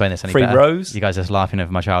I can explain this any Free better. rows. You guys are just laughing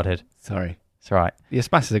over my childhood. Sorry. It's all right. The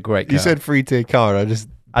Espas is a great car. You said 3-tier car, and As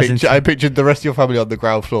in- I pictured the rest of your family on the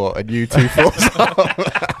ground floor and you 2 floors up.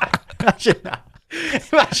 Imagine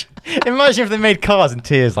that. Imagine if they made cars in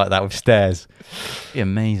tiers like that with stairs. It'd be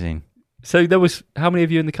amazing. So there was how many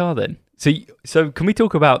of you in the car then? So can we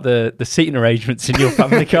talk about the seating arrangements in your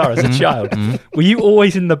family car as a child? Were you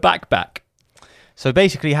always in the back? So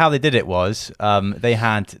basically, how they did it was they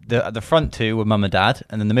had the front 2 were mum and dad,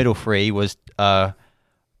 and then the middle 3 was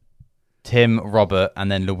Tim, Robert,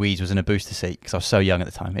 and then Louise was in a booster seat because I was so young at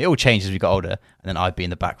the time. It all changed as we got older, and then I'd be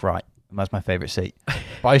in the back right. That's my favourite seat.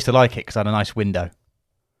 But I used to like it because I had a nice window.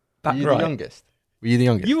 Were you the youngest? Were you the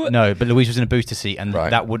youngest? No, but Louise was in a booster seat, and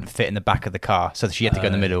Right. that wouldn't fit in the back of the car, so she had to go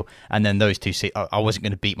in the middle. And then those 2 seats, I wasn't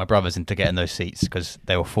going to beat my brothers into getting those seats because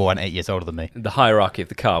they were 4 and 8 years older than me. The hierarchy of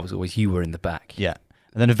the car was always you were in the back. Yeah.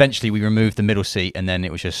 And then eventually we removed the middle seat, and then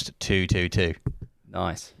it was just 2, 2, 2.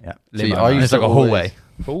 Nice. Yeah. See, Limo, I nice. used It's like to a hallway.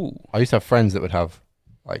 Ooh. I used to have friends that would have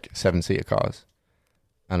like 7-seater cars,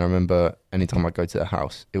 and I remember anytime I'd go to their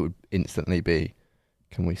house, it would instantly be,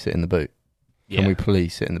 "Can we sit in the boot? Can we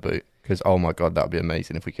please sit in the boot?" Because oh my god, that would be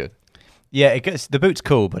amazing if we could. Yeah, the boot's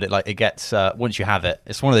cool, but it gets once you have it,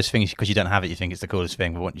 it's one of those things because you don't have it, you think it's the coolest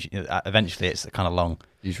thing, but once eventually it's kind of long.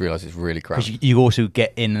 You just realise it's really cramped. Because you also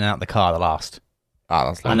get in and out the car the last.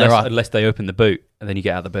 That's And like, there are- Unless they open the boot and then you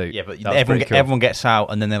get out of the boot. Yeah, but That was pretty cool. everyone gets out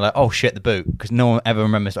and then they're like, "Oh shit, the boot," because no one ever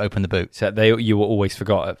remembers to open the boot. So you were always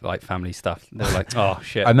forgot at, like family stuff. They were like, "Oh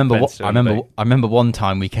shit." I remember. Ben's still I in the remember. boot. I remember one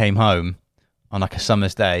time we came home on like a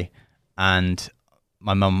summer's day, and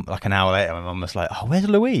my mum, like an hour later, my mum was like, "Oh, where's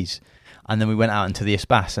Louise?" And then we went out into the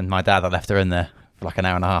Espas, and my dad had left her in there for like an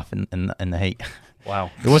hour and a half in the heat. Wow.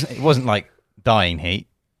 It wasn't like dying heat.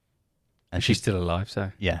 And she's still alive,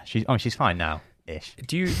 so. Yeah, she's fine now ish.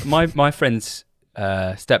 Do you? My friend's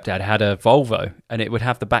stepdad had a Volvo, and it would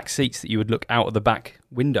have the back seats that you would look out of the back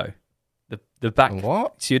window. The back.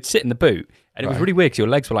 what? So you'd sit in the boot, and it was Right. really weird because your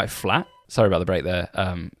legs were like flat. Sorry about the break there.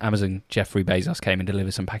 Amazon Jeffrey Bezos came and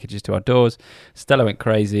delivered some packages to our doors. Stella went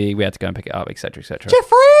crazy. We had to go and pick it up, etc., etc.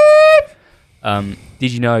 Jeffrey!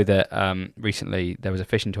 Did you know that recently there was a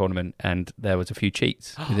fishing tournament and there was a few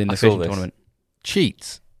cheats within the I saw fishing this. tournament?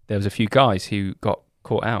 Cheats? There was a few guys who got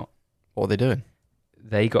caught out. What are they doing?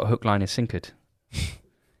 They got hook, line, and sinkered.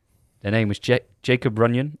 Their name was Jacob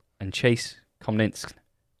Runyon and Chase Komninsk.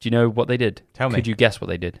 Do you know what they did? Tell me. Could you guess what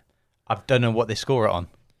they did? I don't know what they score it on.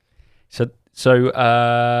 So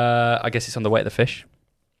I guess it's on the weight of the fish.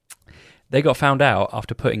 They got found out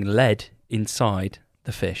after putting lead inside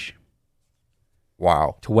the fish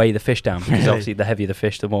Wow. to weigh the fish down, because Really? obviously the heavier the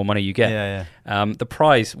fish, the more money you get. Yeah. The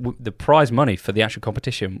prize money for the actual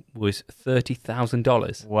competition was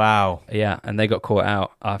 $30,000. Wow. Yeah, and they got caught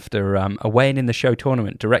out after a weighing in the show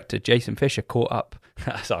tournament. Director Jason Fisher caught up.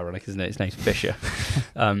 That's ironic, isn't it? His name's Fisher.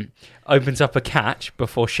 Opens up a catch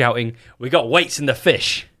before shouting, "We got weights in the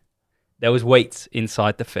fish." There was weights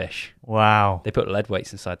inside the fish. Wow. They put lead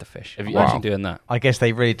weights inside the fish. Have you Wow. actually doing that? I guess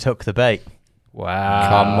they really took the bait. Wow.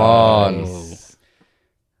 Come on.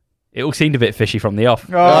 It all seemed a bit fishy from the off.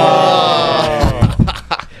 I've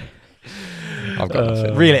got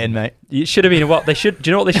nothing. Reel it in, mate. It should have been what they should. Do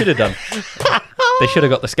you know what they should have done? They should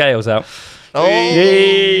have got the scales out. Oh.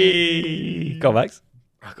 Yay. Go on, Max.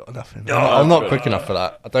 I've got nothing. I'm not quick enough for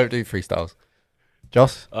that. I don't do freestyles.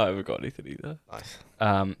 Joss? I haven't got anything either. Nice.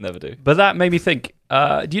 Never do. But that made me think.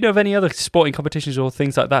 Do you know of any other sporting competitions or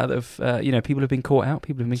things like that that have, people have been caught out?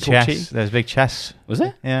 People have been caught cheating. Chess. There's big chess. Was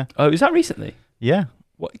it? Yeah. Oh, was that recently? Yeah.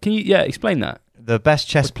 What? Can you explain that? The best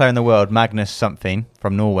chess player in the world, Magnus something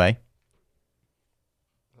from Norway.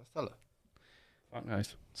 Fuck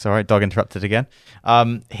knows. Sorry, dog interrupted again.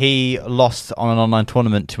 He lost on an online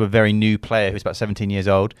tournament to a very new player who's about 17 years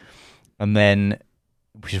old, and then,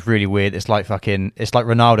 which is really weird. It's like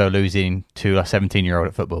Ronaldo losing to a 17-year-old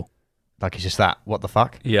at football. Like, it's just that. What the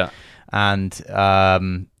fuck? Yeah. And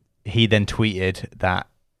he then tweeted that.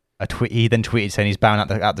 He then tweeted saying he's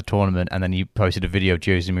banned at the tournament, and then he posted a video of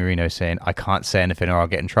Jose Mourinho saying, "I can't say anything or I'll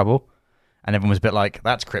get in trouble." And everyone was a bit like,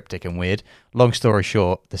 that's cryptic and weird. Long story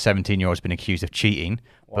short, the 17-year-old's been accused of cheating,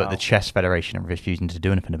 but the Chess Federation are refusing to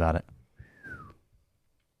do anything about it.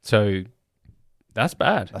 So that's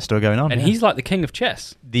bad. That's still going on. And yeah. he's like the king of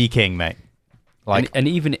chess. the king, mate. Like, and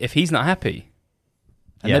even if he's not happy,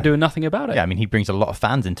 and Yeah. they're doing nothing about it. yeah, I mean, he brings a lot of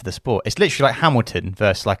fans into the sport. It's literally like Hamilton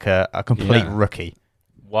versus like a complete Yeah. rookie.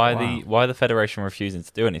 Why Wow. why the Federation refusing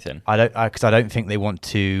to do anything? Because I don't think they want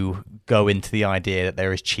to go into the idea that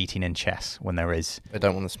there is cheating in chess when there is. They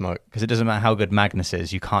don't want to smoke. Because it doesn't matter how good Magnus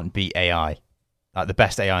is, you can't beat AI. Like, the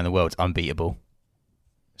best AI in the world is unbeatable.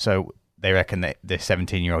 So they reckon that the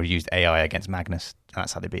 17-year-old used AI against Magnus. And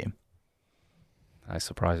that's how they beat him. That's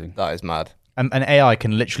surprising. That is mad. And AI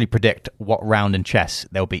can literally predict what round in chess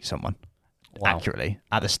they'll beat someone accurately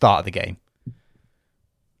at the start of the game.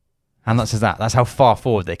 And that's that. That's how far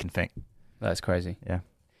forward they can think. That's crazy. Yeah.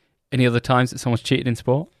 Any other times that someone's cheated in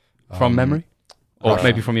sport from memory? Or Russia.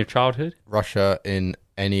 maybe from your childhood? Russia in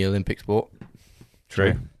any Olympic sport.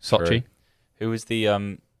 True. Sochi. True. Who was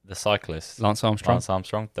the cyclist? Lance Armstrong. Lance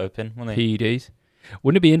Armstrong, doping, wasn't he? PEDs.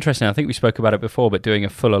 Wouldn't it be interesting? I think we spoke about it before, but doing a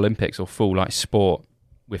full Olympics or full like sport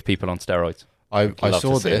with people on steroids. I love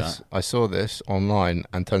saw to see this. that. I saw this online,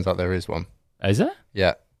 and turns out there is one. Is there?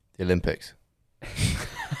 Yeah, the Olympics.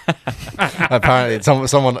 Apparently,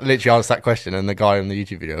 someone literally asked that question, and the guy on the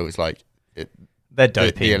YouTube video was like, They're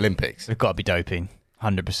doping. The Olympics. They've got to be doping.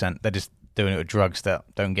 100%. They're just doing it with drugs that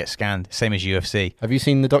don't get scanned. Same as UFC. Have you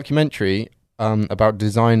seen the documentary about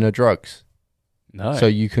designer drugs? No. So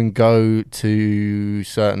you can go to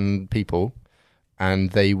certain people,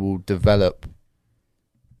 and they will develop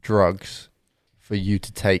drugs for you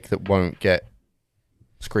to take that won't get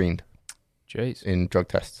screened Jeez. in drug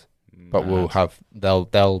tests. But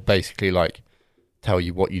they'll basically like tell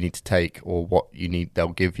you what you need to take or what you need. They'll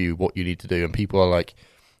give you what you need to do. And people are like,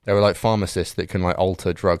 there are like pharmacists that can like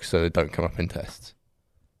alter drugs so they don't come up in tests.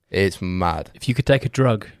 It's mad. If you could take a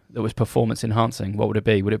drug that was performance enhancing, what would it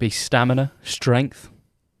be? Would it be stamina, strength?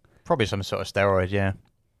 Probably some sort of steroid, yeah.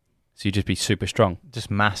 So you'd just be super strong.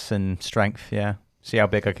 Just mass and strength, yeah. See how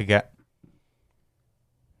big I could get.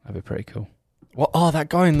 That'd be pretty cool. What? Oh, that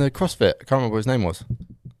guy in the CrossFit. I can't remember what his name was.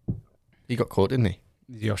 He got caught, didn't he?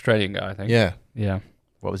 The Australian guy, I think. Yeah. Yeah.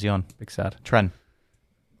 What was he on? Big sad. Tren.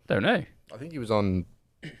 Don't know. I think he was on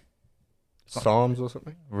Psalms or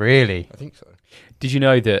something. Really? I think so. Did you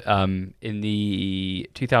know that in the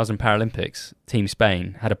 2000 Paralympics, Team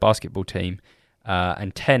Spain had a basketball team,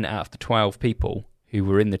 and 10 out of the 12 people who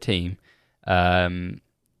were in the team,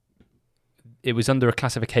 it was under a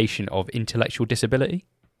classification of intellectual disability.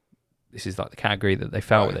 This is like the category that they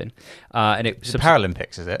fell within. And it was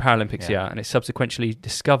Paralympics, is it? Paralympics, yeah. And it subsequently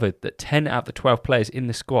discovered that 10 out of the 12 players in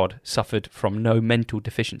the squad suffered from no mental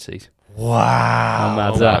deficiencies. Wow. How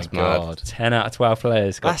mad's that's that? mad. 10 out of 12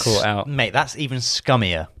 players got caught out. Mate, that's even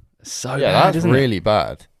scummier. So Yeah, bad, that's isn't it? really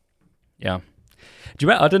bad. Yeah. Do you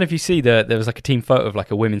remember, I don't know if you see there was like a team photo of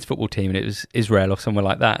like a women's football team, and it was Israel or somewhere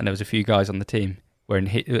like that, and there was a few guys on the team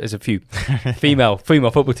there's a few female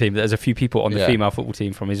football team. There's a few people on the female football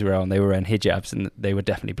team from Israel, and they were wearing hijabs, and they were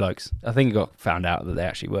definitely blokes. I think it got found out that they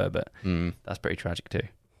actually were, but that's pretty tragic too.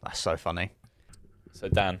 That's so funny. So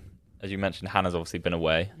Dan, as you mentioned, Hannah's obviously been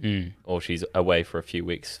away, or she's away for a few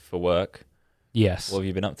weeks for work. Yes. What have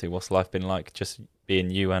you been up to? What's life been like? Just being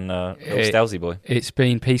you and little Stelsey boy. It's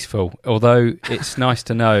been peaceful, although it's nice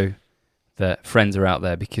to know that friends are out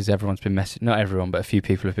there, because everyone's been not everyone, but a few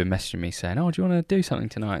people have been messaging me saying, oh, do you want to do something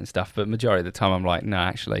tonight and stuff? But majority of the time I'm like, no,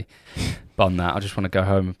 actually, bun that. I just want to go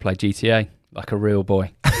home and play GTA like a real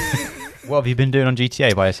boy. What have you been doing on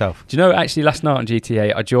GTA by yourself? Do you know, actually, last night on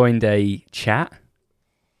GTA, I joined a chat.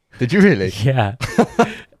 Did you really? Yeah.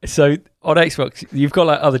 So on Xbox, you've got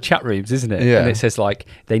like other chat rooms, isn't it? Yeah. And it says like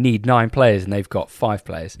they need 9 players and they've got 5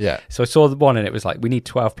 players. Yeah. So I saw the one and it was like, we need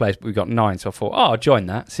 12 players, but we've got 9. So I thought, oh, I'll join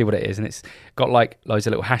that, see what it is. And it's got like loads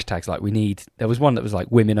of little hashtags like there was one that was like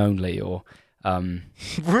women only, or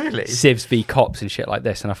Really? Civs v Cops and shit like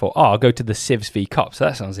this. And I thought, oh, I'll go to the Civs v Cops. So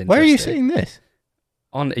that sounds interesting. Where are you seeing this?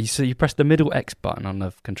 So you press the middle X button on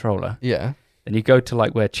the controller. Yeah. Then you go to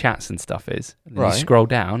like where chats and stuff is. And then Right. you scroll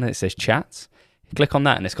down and it says chats. You click on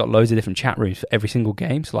that and it's got loads of different chat rooms for every single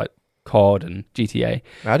game. So like COD and GTA.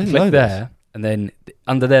 I didn't Click know there. this. And then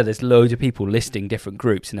under there's loads of people listing different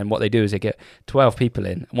groups. And then what they do is they get 12 people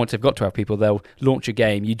in. And once they've got 12 people, they'll launch a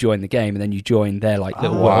game. You join the game and then you join their like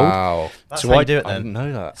little world. Wow. That's So how I you do it I didn't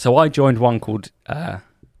then. know that. So I joined one called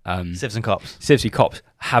Civs and cops. Civs v Cops.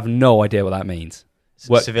 Have no idea what that means.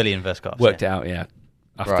 Civilian versus cops. Worked it out, yeah.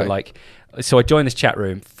 After Right. so I joined this chat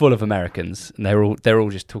room full of Americans, and they're all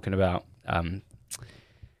just talking about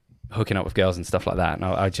hooking up with girls and stuff like that. And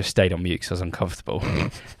I just stayed on mute because I was uncomfortable.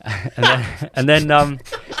 and then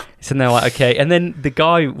so they're like, okay. And then the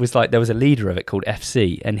guy was like, there was a leader of it called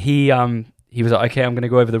FC, and he was like, okay, I'm going to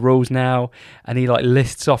go over the rules now. And he like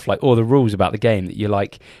lists off like all the rules about the game, that you're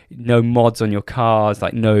like, no mods on your cars,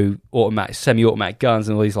 like no semi-automatic guns,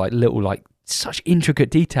 and all these like little like such intricate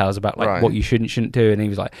details about like what you shouldn't do. And he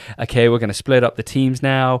was like, okay, we're going to split up the teams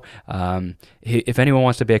now. If anyone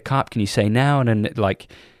wants to be a cop, can you say now? And then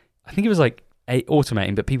like, I think it was like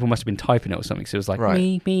automating, but people must have been typing it or something. So it was like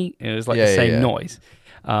me. It was like the same noise.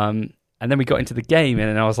 And then we got into the game,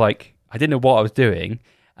 and I was like, I didn't know what I was doing.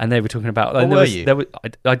 And they were talking about. What were you?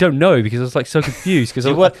 I don't know because I was like so confused because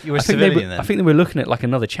you were a civilian then. I think they were looking at like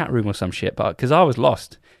another chat room or some shit, but because I was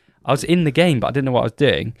lost, I was in the game but I didn't know what I was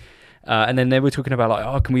doing. And then they were talking about like,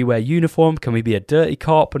 oh, can we wear uniform? Can we be a dirty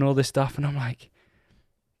cop and all this stuff? And I'm like,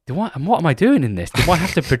 what am I doing in this? Do I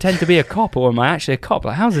have to pretend to be a cop or am I actually a cop?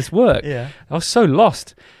 Like, how does this work? Yeah. I was so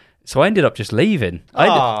lost. So I ended up just leaving.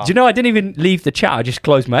 Do you know I didn't even leave the chat. I just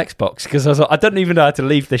closed my Xbox because I was like, I don't even know how to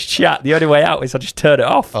leave this chat. The only way out is I just turn it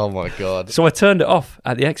off. Oh my God. So I turned it off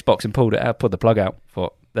at the Xbox and pulled the plug out.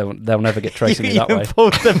 Thought they'll never get tracing me that way. You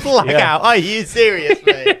pulled the plug out? Are you serious,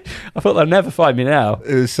 mate? I thought they'll never find me now.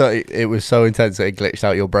 It was so intense that it glitched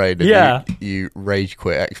out your brain. And you rage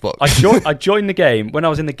quit Xbox. I joined the game. When I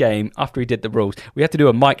was in the game, after he did the rules, we had to do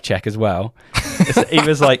a mic check as well. He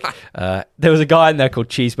was like, there was a guy in there called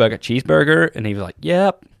Cheeseburger, and he was like,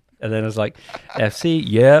 yep. And then I was like, FC,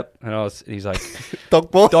 yep. And he's like, Dog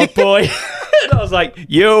boy. And I was like,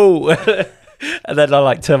 yo. And then I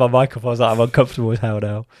like turned my mic off. I was like, I'm uncomfortable as hell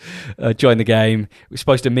now. Joined the game. We're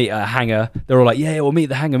supposed to meet at a hangar. They're all like, yeah, we'll meet at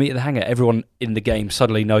the hangar. Everyone in the game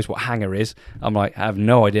suddenly knows what hangar is. I'm like, I have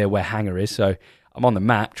no idea where hangar is. So I'm on the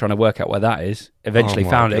map trying to work out where that is. Eventually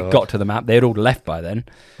found it, got to the map. They had all left by then.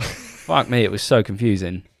 Fuck me, it was so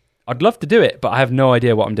confusing. I'd love to do it, but I have no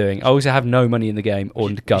idea what I'm doing. I also have no money in the game or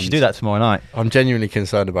guns. You should do that tomorrow night. I'm genuinely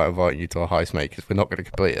concerned about inviting you to a heist, mate, because we're not going to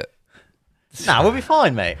complete it. Nah, we'll be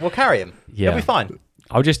fine, mate. We'll carry him. Yeah, we'll be fine.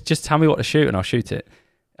 I'll just tell me what to shoot and I'll shoot it.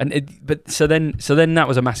 So then that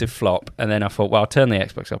was a massive flop. And then I thought, well, I'll turn the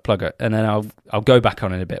Xbox, I'll plug it, and then I'll go back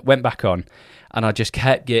on in a bit. Went back on, and I just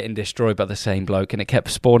kept getting destroyed by the same bloke, and it kept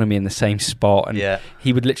spawning me in the same spot. And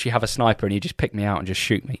he would literally have a sniper, and he'd just pick me out and just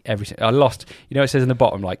shoot me. I lost. You know, it says in the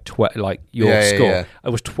bottom like your score. Yeah. I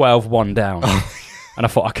was 12-1 down. And I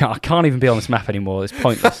thought, I can't even be on this map anymore. It's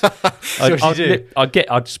pointless.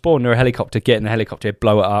 I'd spawn near a helicopter, get in the helicopter,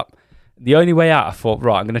 blow it up. The only way out, I thought,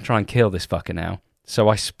 right, I'm going to try and kill this fucker now. So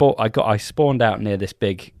I spawned out near this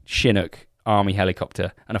big Chinook army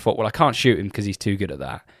helicopter, and I thought, well, I can't shoot him because he's too good at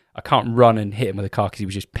that. I can't run and hit him with a car because he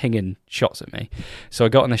was just pinging shots at me. So I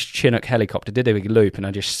got on this Chinook helicopter, did a big loop, and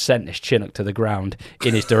I just sent this Chinook to the ground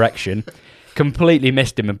in his direction. Completely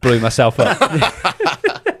missed him and blew myself up.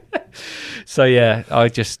 So yeah,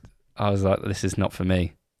 I was like, this is not for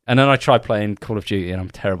me. And then I tried playing Call of Duty, and I'm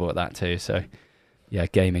terrible at that too. So yeah,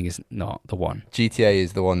 gaming is not the one. GTA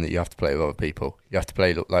is the one that you have to play with other people. You have to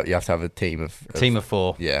play like you have to have a team of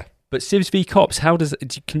 4. Yeah. But Civs v Cops,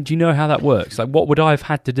 do you know how that works? Like, what would I have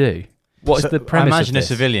had to do? What is the premise? I imagine of a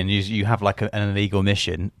civilian. You have like an illegal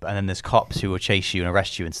mission, and then there's cops who will chase you and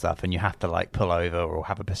arrest you and stuff, and you have to like pull over or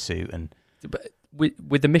have a pursuit. And but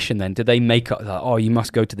with the mission, then, did they make up like, oh, you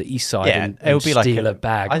must go to the east side and it would be steal a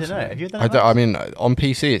bag? I don't know. Have you done that? I mean, on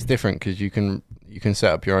PC it's different because you can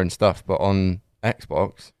set up your own stuff, but on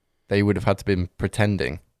Xbox they would have had to been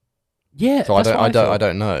pretending. Yeah. So I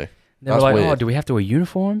don't know. They were like, weird. Oh, do we have to wear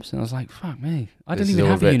uniforms? And I was like, fuck me, I don't even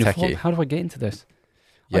have a uniform. Techie. How do I get into this?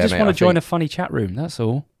 Yeah, I just want to join a funny chat room. That's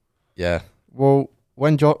all. Yeah. Well,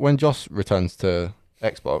 when Joss returns to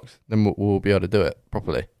Xbox, then we'll be able to do it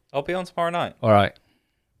properly. I'll be on tomorrow night. All right.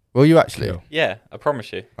 Will you actually? Cool. Yeah, I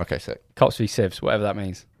promise you. Okay, sick. Cops v Civs, whatever that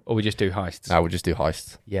means. Or we just do heists. No, we'll just do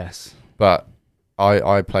heists. Yes. But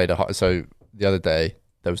I played a heist. So the other day,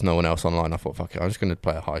 there was no one else online. I thought, fuck it, I'm just going to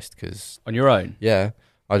play a heist because... On your own? Yeah.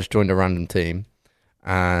 I just joined a random team.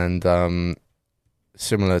 And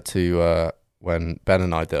similar to when Ben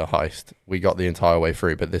and I did a heist, we got the entire way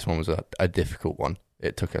through, but this one was a difficult one.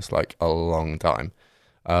 It took us like a long time.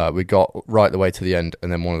 We got right the way to the end,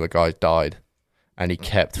 and then one of the guys died, and he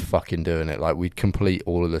kept fucking doing it. Like, we'd complete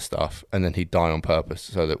all of the stuff, and then he'd die on purpose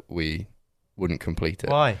so that we wouldn't complete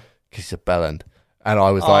it. Why? Because he's a bellend. And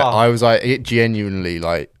I was like, it genuinely,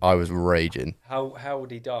 like, I was raging. How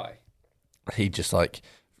would he die? He'd just like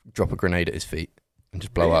drop a grenade at his feet and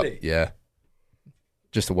just blow up. Yeah.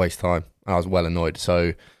 Just a waste of time. And I was well annoyed.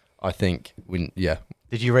 So I think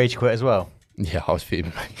Did you rage quit as well? Yeah, I was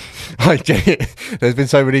fuming. There's been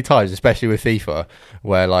so many times, especially with FIFA,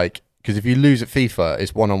 where like, because if you lose at FIFA,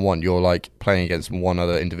 it's 1-on-1. You're like playing against one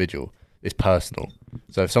other individual. It's personal.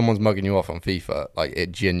 So if someone's mugging you off on FIFA, like,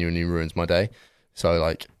 it genuinely ruins my day. So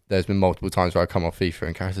like, there's been multiple times where I come off FIFA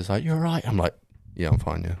and Karis is like, "You're right." I'm like, "Yeah, I'm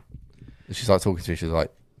fine." Yeah. And she's like talking to me. She's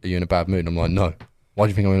like, "Are you in a bad mood?" I'm like, "No." "Why do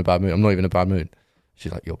you think I'm in a bad mood?" "I'm not even in a bad mood."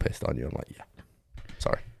 She's like, "You're pissed, aren't you?" I'm like, "Yeah."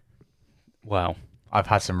 Sorry. Wow. I've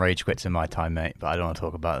had some rage quits in my time, mate, but I don't want to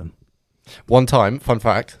talk about them. One time, fun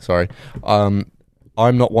fact, sorry, I'm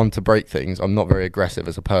not one to break things. I'm not very aggressive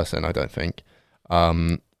as a person, I don't think.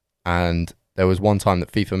 And there was one time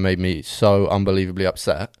that FIFA made me so unbelievably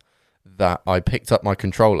upset that I picked up my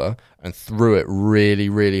controller and threw it really,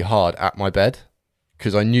 really hard at my bed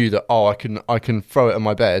because I knew that I can throw it on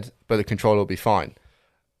my bed, but the controller will be fine.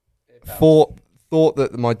 Thought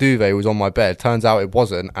that my duvet was on my bed. Turns out it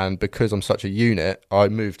wasn't, and because I'm such a unit, I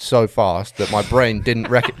moved so fast that my brain didn't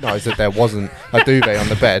recognise that there wasn't a duvet on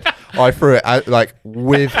the bed. I threw it at, like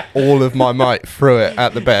with all of my might, threw it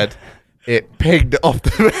at the bed. It pinged off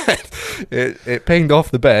the bed. It pinged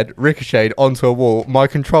off the bed, ricocheted onto a wall. My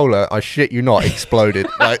controller, I shit you not, exploded.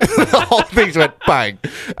 Like the whole thing went bang,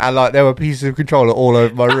 and like there were pieces of controller all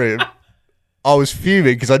over my room. I was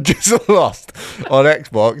fuming because I just lost on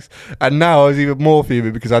Xbox, and now I was even more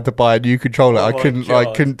fuming because I had to buy a new controller. I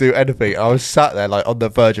couldn't do anything. I was sat there like on the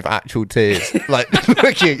verge of actual tears, like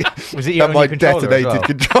looking was it your at my only controller detonated as well?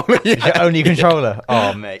 controller. Is your only controller?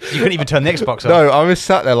 Oh, mate. You couldn't even turn the Xbox on. No, I was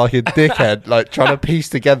sat there like a dickhead, like trying to piece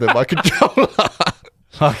together my controller.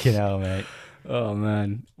 Fucking hell, mate. Oh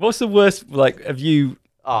man, what's the worst? Like, have you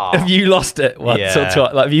lost it once or Yeah.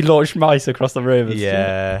 twice? Like, have you launched mice across the room?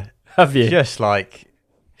 Yeah. Have you? Just like,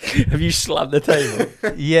 Have you slammed the table?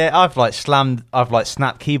 yeah, I've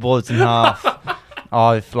snapped keyboards in half.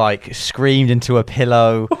 I've like screamed into a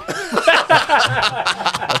pillow.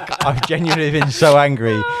 I've genuinely been so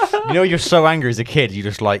angry. You know, you're so angry as a kid, you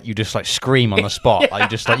just like scream on the spot. Yeah.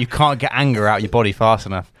 Like, you can't get anger out of your body fast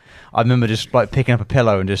enough. I remember just like picking up a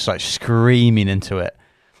pillow and just like screaming into it,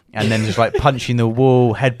 and then just like punching the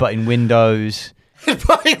wall, headbutting windows.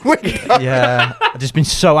 Yeah, I've just been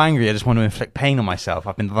so angry. I just want to inflict pain on myself.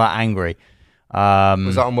 I've been that angry.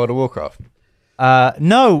 Was that on World of Warcraft?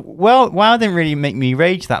 No. Well, WoW didn't really make me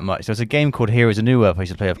rage that much. There was a game called Heroes of New Earth I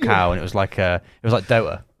used to play with Cow, and it was like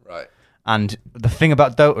Dota. Right. And the thing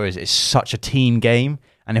about Dota is it's such a team game.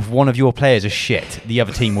 And if one of your players is shit, the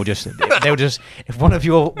other team will just if one of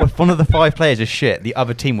the 5 players is shit, the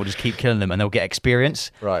other team will just keep killing them and they'll get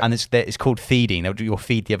experience. Right. And it's called feeding. You'll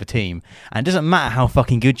feed the other team. And it doesn't matter how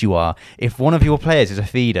fucking good you are. If one of your players is a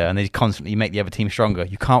feeder and they constantly make the other team stronger,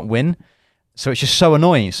 you can't win. So it's just so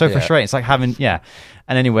annoying. It's so frustrating. It's like having And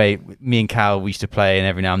anyway, me and Cal, we used to play, and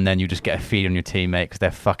every now and then you just get a feed on your teammate because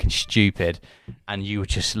they're fucking stupid, and you would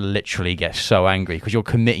just literally get so angry because you're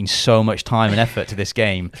committing so much time and effort to this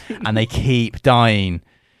game, and they keep dying.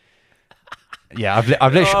 Yeah,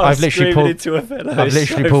 I've literally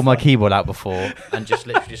pulled my keyboard out before and just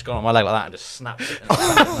literally just gone on my leg like that and just snapped it.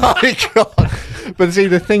 Oh my god! But see,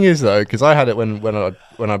 the thing is though, because I had it when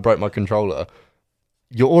I broke my controller.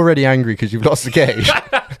 You're already angry because you've lost the game,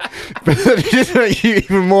 but then it just makes you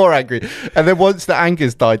even more angry. And then once the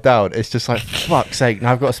anger's died down, it's just like, fuck's sake,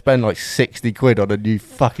 now I've got to spend like 60 quid on a new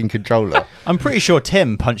fucking controller. I'm pretty sure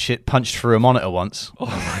Tim punched through a monitor once. Oh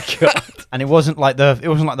my god! And it wasn't like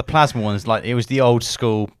the plasma ones, like it was the old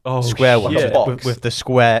school square ones with the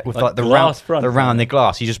square with like the glass round, the rounded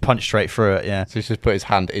glass. He just punched straight through it. Yeah, So he's just put his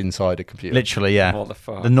hand inside a computer. literally. Yeah, What the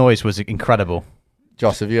fuck? the noise was incredible.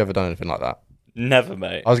 Joss, have you ever done anything like that? Never,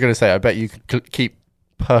 mate. I was going to say, I bet you could keep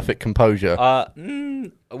perfect composure. I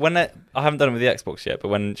haven't done it with the Xbox yet, but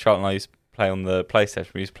when Charlotte and I used to play on the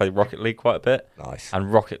PlayStation, we used to play Rocket League quite a bit. Nice.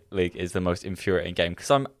 And Rocket League is the most infuriating game because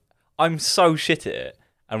I'm so shit at it,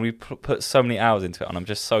 and we put so many hours into it, and I'm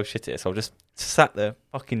just so shit at it. So I just sat there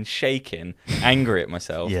fucking shaking, angry at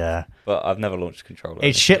myself. Yeah, But I've never launched a controller.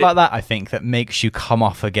 it's shit like that. I think that makes you come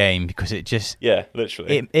off a game because it just Yeah,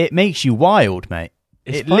 literally. it makes you wild, mate.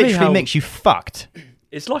 It's It funny literally how- makes you fucked.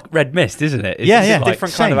 It's like Red Mist, isn't it? It's Yeah, just yeah. like-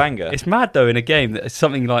 different kind of same. anger. It's mad though in a game that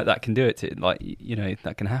something like that can do it to, like, you know,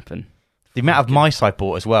 that can happen. The amount of mice I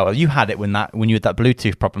bought as well. You had it when you had that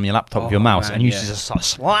Bluetooth problem on your laptop with your mouse, man, and you yeah. used to just start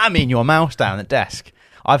slamming your mouse down the desk.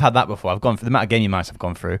 I've had that before. I've gone through the amount of gaming mice I've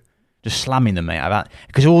gone through, just slamming them, mate.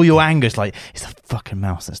 Because all your anger's like, it's the fucking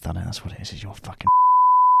mouse that's done it. That's what it is. It's your fucking.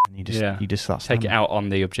 And you just start Take it slamming. out on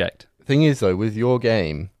the object. Thing is, though, with your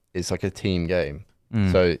game, it's like a team game. Mm.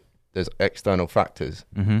 So there's external factors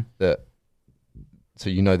Mhm. that. So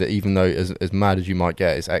you know that even though as mad as you might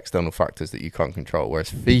get, it's external factors that you can't control. Whereas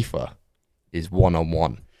FIFA is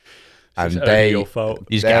one-on-one, and It's only your fault.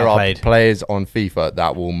 You just get there are outplayed. players on FIFA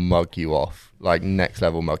that will mug you off, like next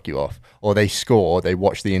level mug you off, or they score, they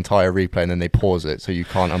watch the entire replay and then they pause it so you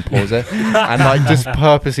can't unpause it, and like just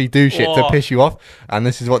purposely do shit to What? piss you off. And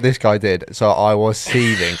this is what this guy did. So I was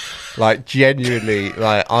seething, like genuinely,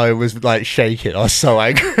 like I was like shaking. I was so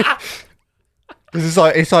angry.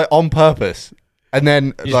 It's like on purpose. And then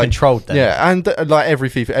You've just like been trolled then. yeah, and like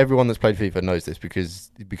everyone that's played FIFA knows this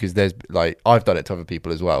because there's like I've done it to other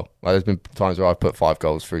people as well. Like there's been times where I've put 5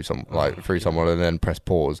 goals through someone and then press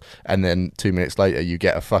pause, and then 2 minutes later you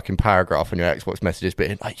get a fucking paragraph on your Xbox messages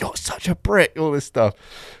being like, "You're such a prick," all this stuff.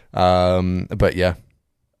 But yeah,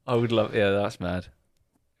 I would love. Yeah, that's mad.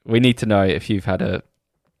 We need to know if you've had a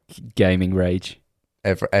gaming rage.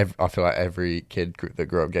 I feel like every kid that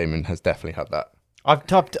grew up gaming has definitely had that. I've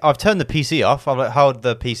turned the PC off. I've held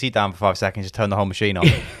the PC down for 5 seconds to turn the whole machine on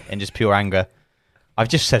in just pure anger. I've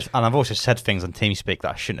just said, and I've also said things on TeamSpeak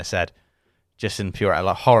that I shouldn't have said, just in pure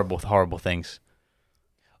like horrible things.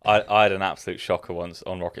 I had an absolute shocker once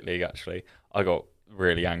on Rocket League. Actually, I got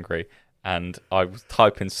really angry, and I was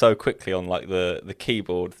typing so quickly on like the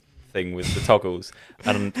keyboard thing with the toggles,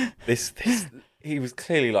 and this he was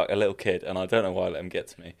clearly like a little kid, and I don't know why I let him get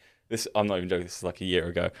to me. I'm not even joking. This is like a year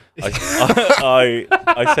ago.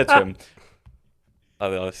 I said to him, I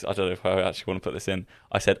don't know if I actually want to put this in.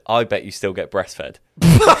 I said, I bet you still get breastfed.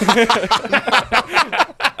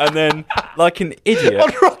 And then, like an idiot, On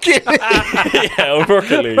Rocket League. yeah, on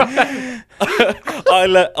Rocket League,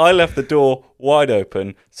 I left the door wide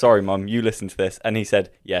open. Sorry, Mum, you listen to this. And he said,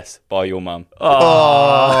 yes, by your mum.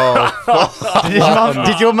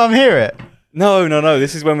 Did your mum hear it? No.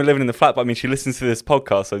 This is when we're living in the flat. But I mean, she listens to this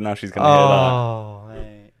podcast, so now she's going to hear that.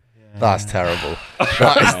 Mate. Yeah. That's terrible.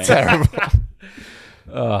 That is terrible.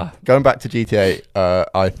 Going back to GTA,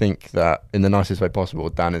 I think that in the nicest way possible,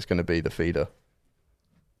 Dan is going to be the feeder.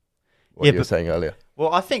 What you were saying earlier.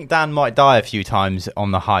 Well, I think Dan might die a few times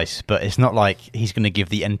on the heist, but it's not like he's going to give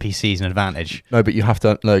the NPCs an advantage. No, but you have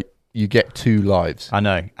to. No, you get 2 lives. I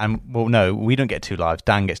know, and well, no, we don't get 2 lives.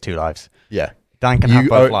 Dan gets 2 lives. Yeah, Dan can have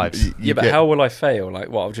both lives. But how will I fail? Like,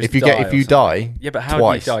 what? I'll just if you die. Yeah, but how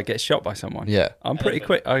twice. do you die? Get shot by someone? Yeah, I'm pretty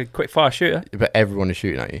quick. I'm a quick fire shooter. but everyone is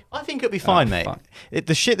shooting at you. I think it'll be fine, mate.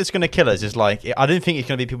 The shit that's going to kill us is like, I don't think it's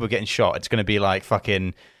going to be people getting shot. It's going to be like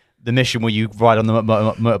fucking the mission where you ride on the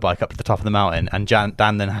motorbike up to the top of the mountain, and Dan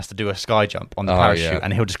then has to do a sky jump on the parachute,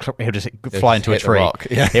 and he'll just fly into a tree.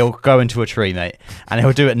 Yeah. He'll go into a tree, mate, and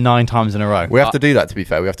he'll do it 9 times in a row. We have to do that. To be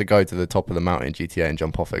fair, we have to go to the top of the mountain in GTA and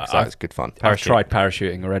jump off it because that's good fun. I've tried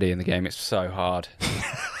parachuting already in the game. It's so hard.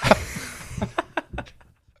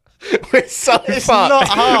 We're so fucked. It's not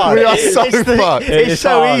hard. We are so fucked. It's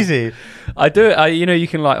so hard. easy. I do it. You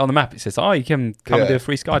can like on the map. It says, "Oh, you can come and do a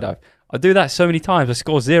free skydive." I do that so many times. I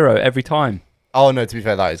score 0 every time. Oh no! To be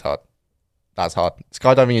fair, that is hard. That's hard.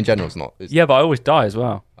 Skydiving in general is not. Yeah, but I always die as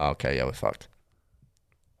well. Oh, okay, yeah, we're fucked.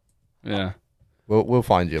 Yeah. We'll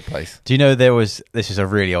find you a place. Do you know this is a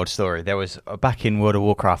really old story. There was back in World of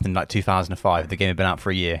Warcraft in like 2005. The game had been out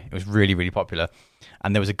for a year. It was really, really popular.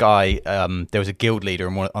 And there was a guy. There was a guild leader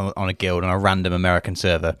on a guild on a random American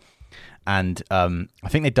server, and I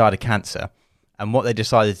think they died of cancer. And what they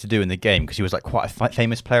decided to do in the game, because he was like quite a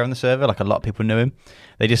famous player on the server, like a lot of people knew him,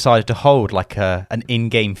 they decided to hold like an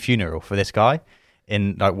in-game funeral for this guy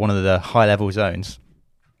in like one of the high-level zones.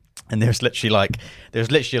 And there's literally like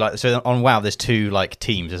so on WoW there's 2 like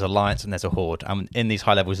teams. There's Alliance and there's a Horde. And in these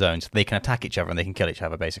high-level zones, they can attack each other and they can kill each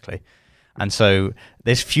other basically. And so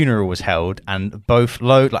this funeral was held, and both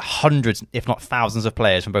like hundreds, if not thousands, of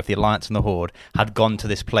players from both the Alliance and the Horde had gone to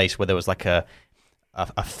this place where there was like a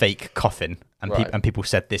fake coffin, and people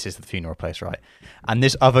said this is the funeral place, right? And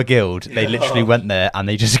this other guild, they literally went there and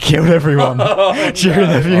they just killed everyone during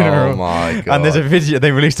the funeral. Oh my god! And there's a video.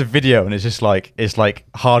 They released a video, and it's like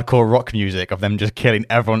hardcore rock music of them just killing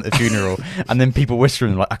everyone at the funeral, and then people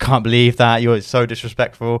whispering like, "I can't believe that! You're so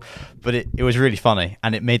disrespectful." But it was really funny,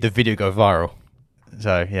 and it made the video go viral.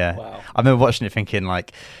 So yeah, Wow. I remember watching it thinking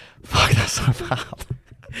like, "Fuck, that's so bad."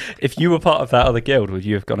 If you were part of that other guild, would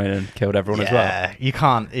you have gone in and killed everyone as well? Yeah, you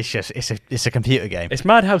can't. It's just it's a computer game. It's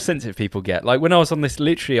mad how sensitive people get. Like when I was on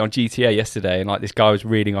literally on GTA yesterday, and like this guy was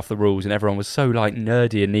reading off the rules, and everyone was so like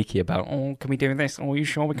nerdy and neaky about, oh, can we do this? Oh, are you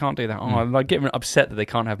sure we can't do that? Oh, I'm like getting upset that they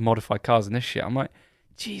can't have modified cars and this shit. I'm like,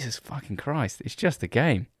 Jesus fucking Christ, it's just a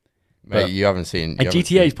game. Mate, you haven't seen. And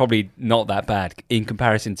GTA is probably not that bad in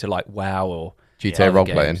comparison to like WoW or GTA role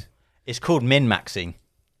playing. It's called min-maxing.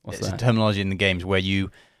 It's a terminology in the games where you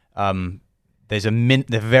there's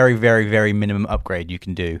the very, very, very minimum upgrade you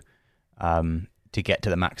can do to get to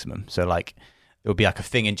the maximum. So like it'll be like a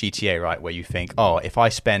thing in GTA, right, where you think, oh, if I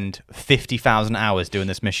spend 50,000 hours doing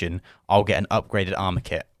this mission, I'll get an upgraded armor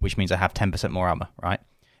kit, which means I have 10% more armor, right?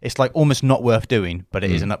 It's like almost not worth doing, but it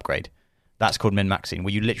is an upgrade. That's called min-maxing,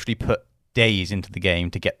 where you literally put days into the game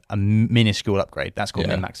to get a minuscule upgrade. That's called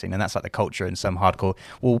min-maxing, and that's like the culture in some hardcore.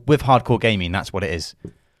 Well, with hardcore gaming, that's what it is.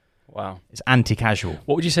 Wow. It's anti-casual.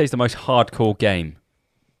 What would you say is the most hardcore game?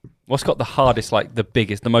 What's got the hardest, like the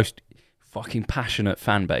biggest, the most fucking passionate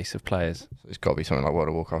fan base of players? It's got to be something like World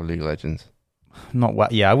of Warcraft, League of Legends. Not WoW.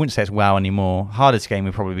 Yeah, I wouldn't say it's WoW anymore. Hardest game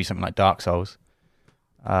would probably be something like Dark Souls.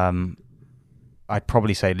 I'd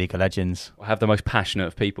probably say League of Legends. Or have the most passionate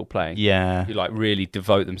of people playing. Yeah. Who like really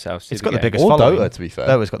devote themselves to It's the got game. the biggest Or following. Dota, to be fair.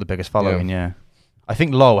 Dota's got the biggest following, yeah. I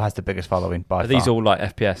think LoL has the biggest following by Are these far. all like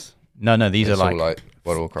FPS? No, these It's are all like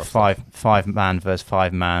World of Warcraft. five man versus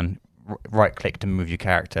 5 man. Right click to move your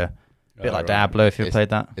character. A bit like Diablo if you've played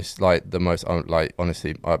that. It's like the most like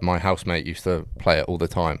honestly, my housemate used to play it all the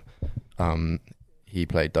time. He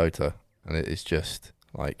played Dota, and it is just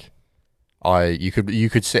like you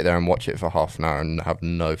could sit there and watch it for half an hour and have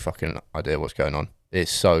no fucking idea what's going on.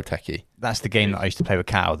 It's so techie. That's the game that I used to play with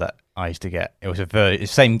Cal that I used to get. It was the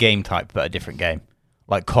same game type but a different game,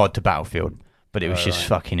 like COD to Battlefield, but it was just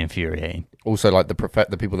fucking infuriating. Also, like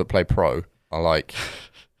the people that play pro are like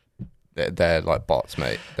they're like bots,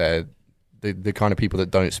 mate. They're the kind of people that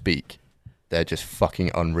don't speak. They're just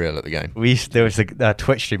fucking unreal at the game. There was a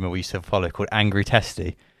Twitch streamer we used to follow called Angry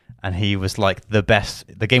Testy, and he was like the best.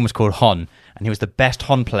 The game was called Hon, and he was the best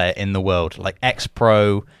Hon player in the world. Like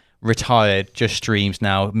ex-pro, retired, just streams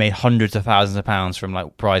now, made hundreds of thousands of pounds from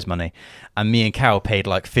like prize money. And me and Cal paid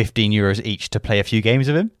like €15 each to play a few games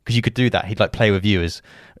with him, because you could do that. He'd like play with viewers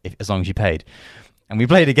as long as you paid. And we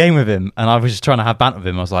played a game with him, and I was just trying to have banter with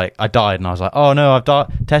him. I was like, I died, and I was like, oh no, I've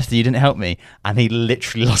died. Testy, you didn't help me. And he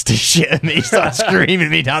literally lost his shit at me. He started screaming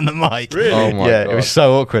me down the mic. Really? Oh my God. It was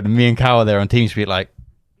so awkward. And me and Cal were there on TeamSpeak like...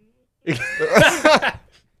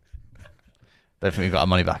 Don't think we got our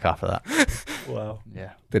money back after that. Wow.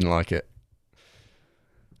 Yeah. Didn't like it.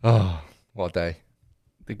 Oh, what a day.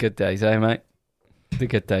 The good days, eh, mate? The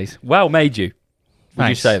good days. Well made you. Would you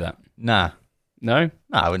Thanks. say that? Nah. No?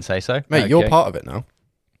 No, I wouldn't say so. Mate, Okay. you're part of it now.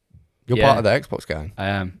 You're Yeah. part of the Xbox gang. I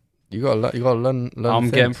am. You gotta learn. I'm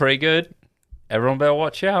things. getting pretty good. Everyone better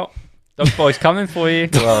watch out. Dog Boy's coming for you.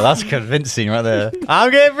 Well, that's convincing right there.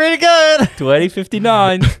 I'm getting pretty good.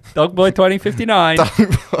 2059. Dog Boy 2059.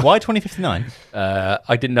 Why 2059? I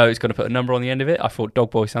didn't know it was going to put a number on the end of it. I thought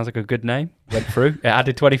Dog Boy sounds like a good name. Went through. It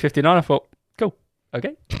added 2059. I thought, cool.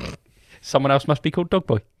 Okay. Someone else must be called Dog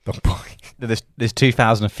Boy. Dog boy. There's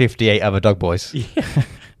 2,058 other dog boys. Yeah.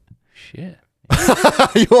 Shit.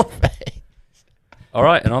 Your face. All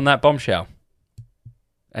right. And on that bombshell,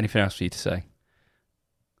 anything else for you to say?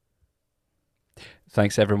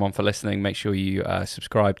 Thanks everyone for listening. Make sure you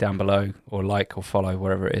subscribe down below, or like or follow,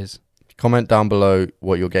 wherever it is. Comment down below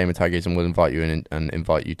what your gamer tag is, and we'll invite you in and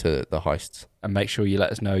invite you to the heists. And make sure you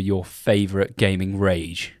let us know your favourite gaming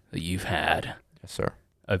rage that you've had. Yes, sir.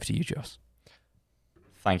 Over to you, Joss.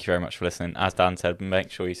 Thank you very much for listening. As Dan said,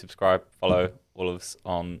 make sure you subscribe, follow all of us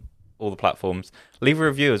on all the platforms. Leave a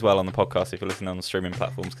review as well on the podcast if you're listening on the streaming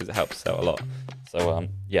platforms, because it helps us out a lot. So,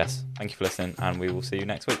 yes, thank you for listening, and we will see you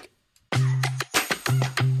next week.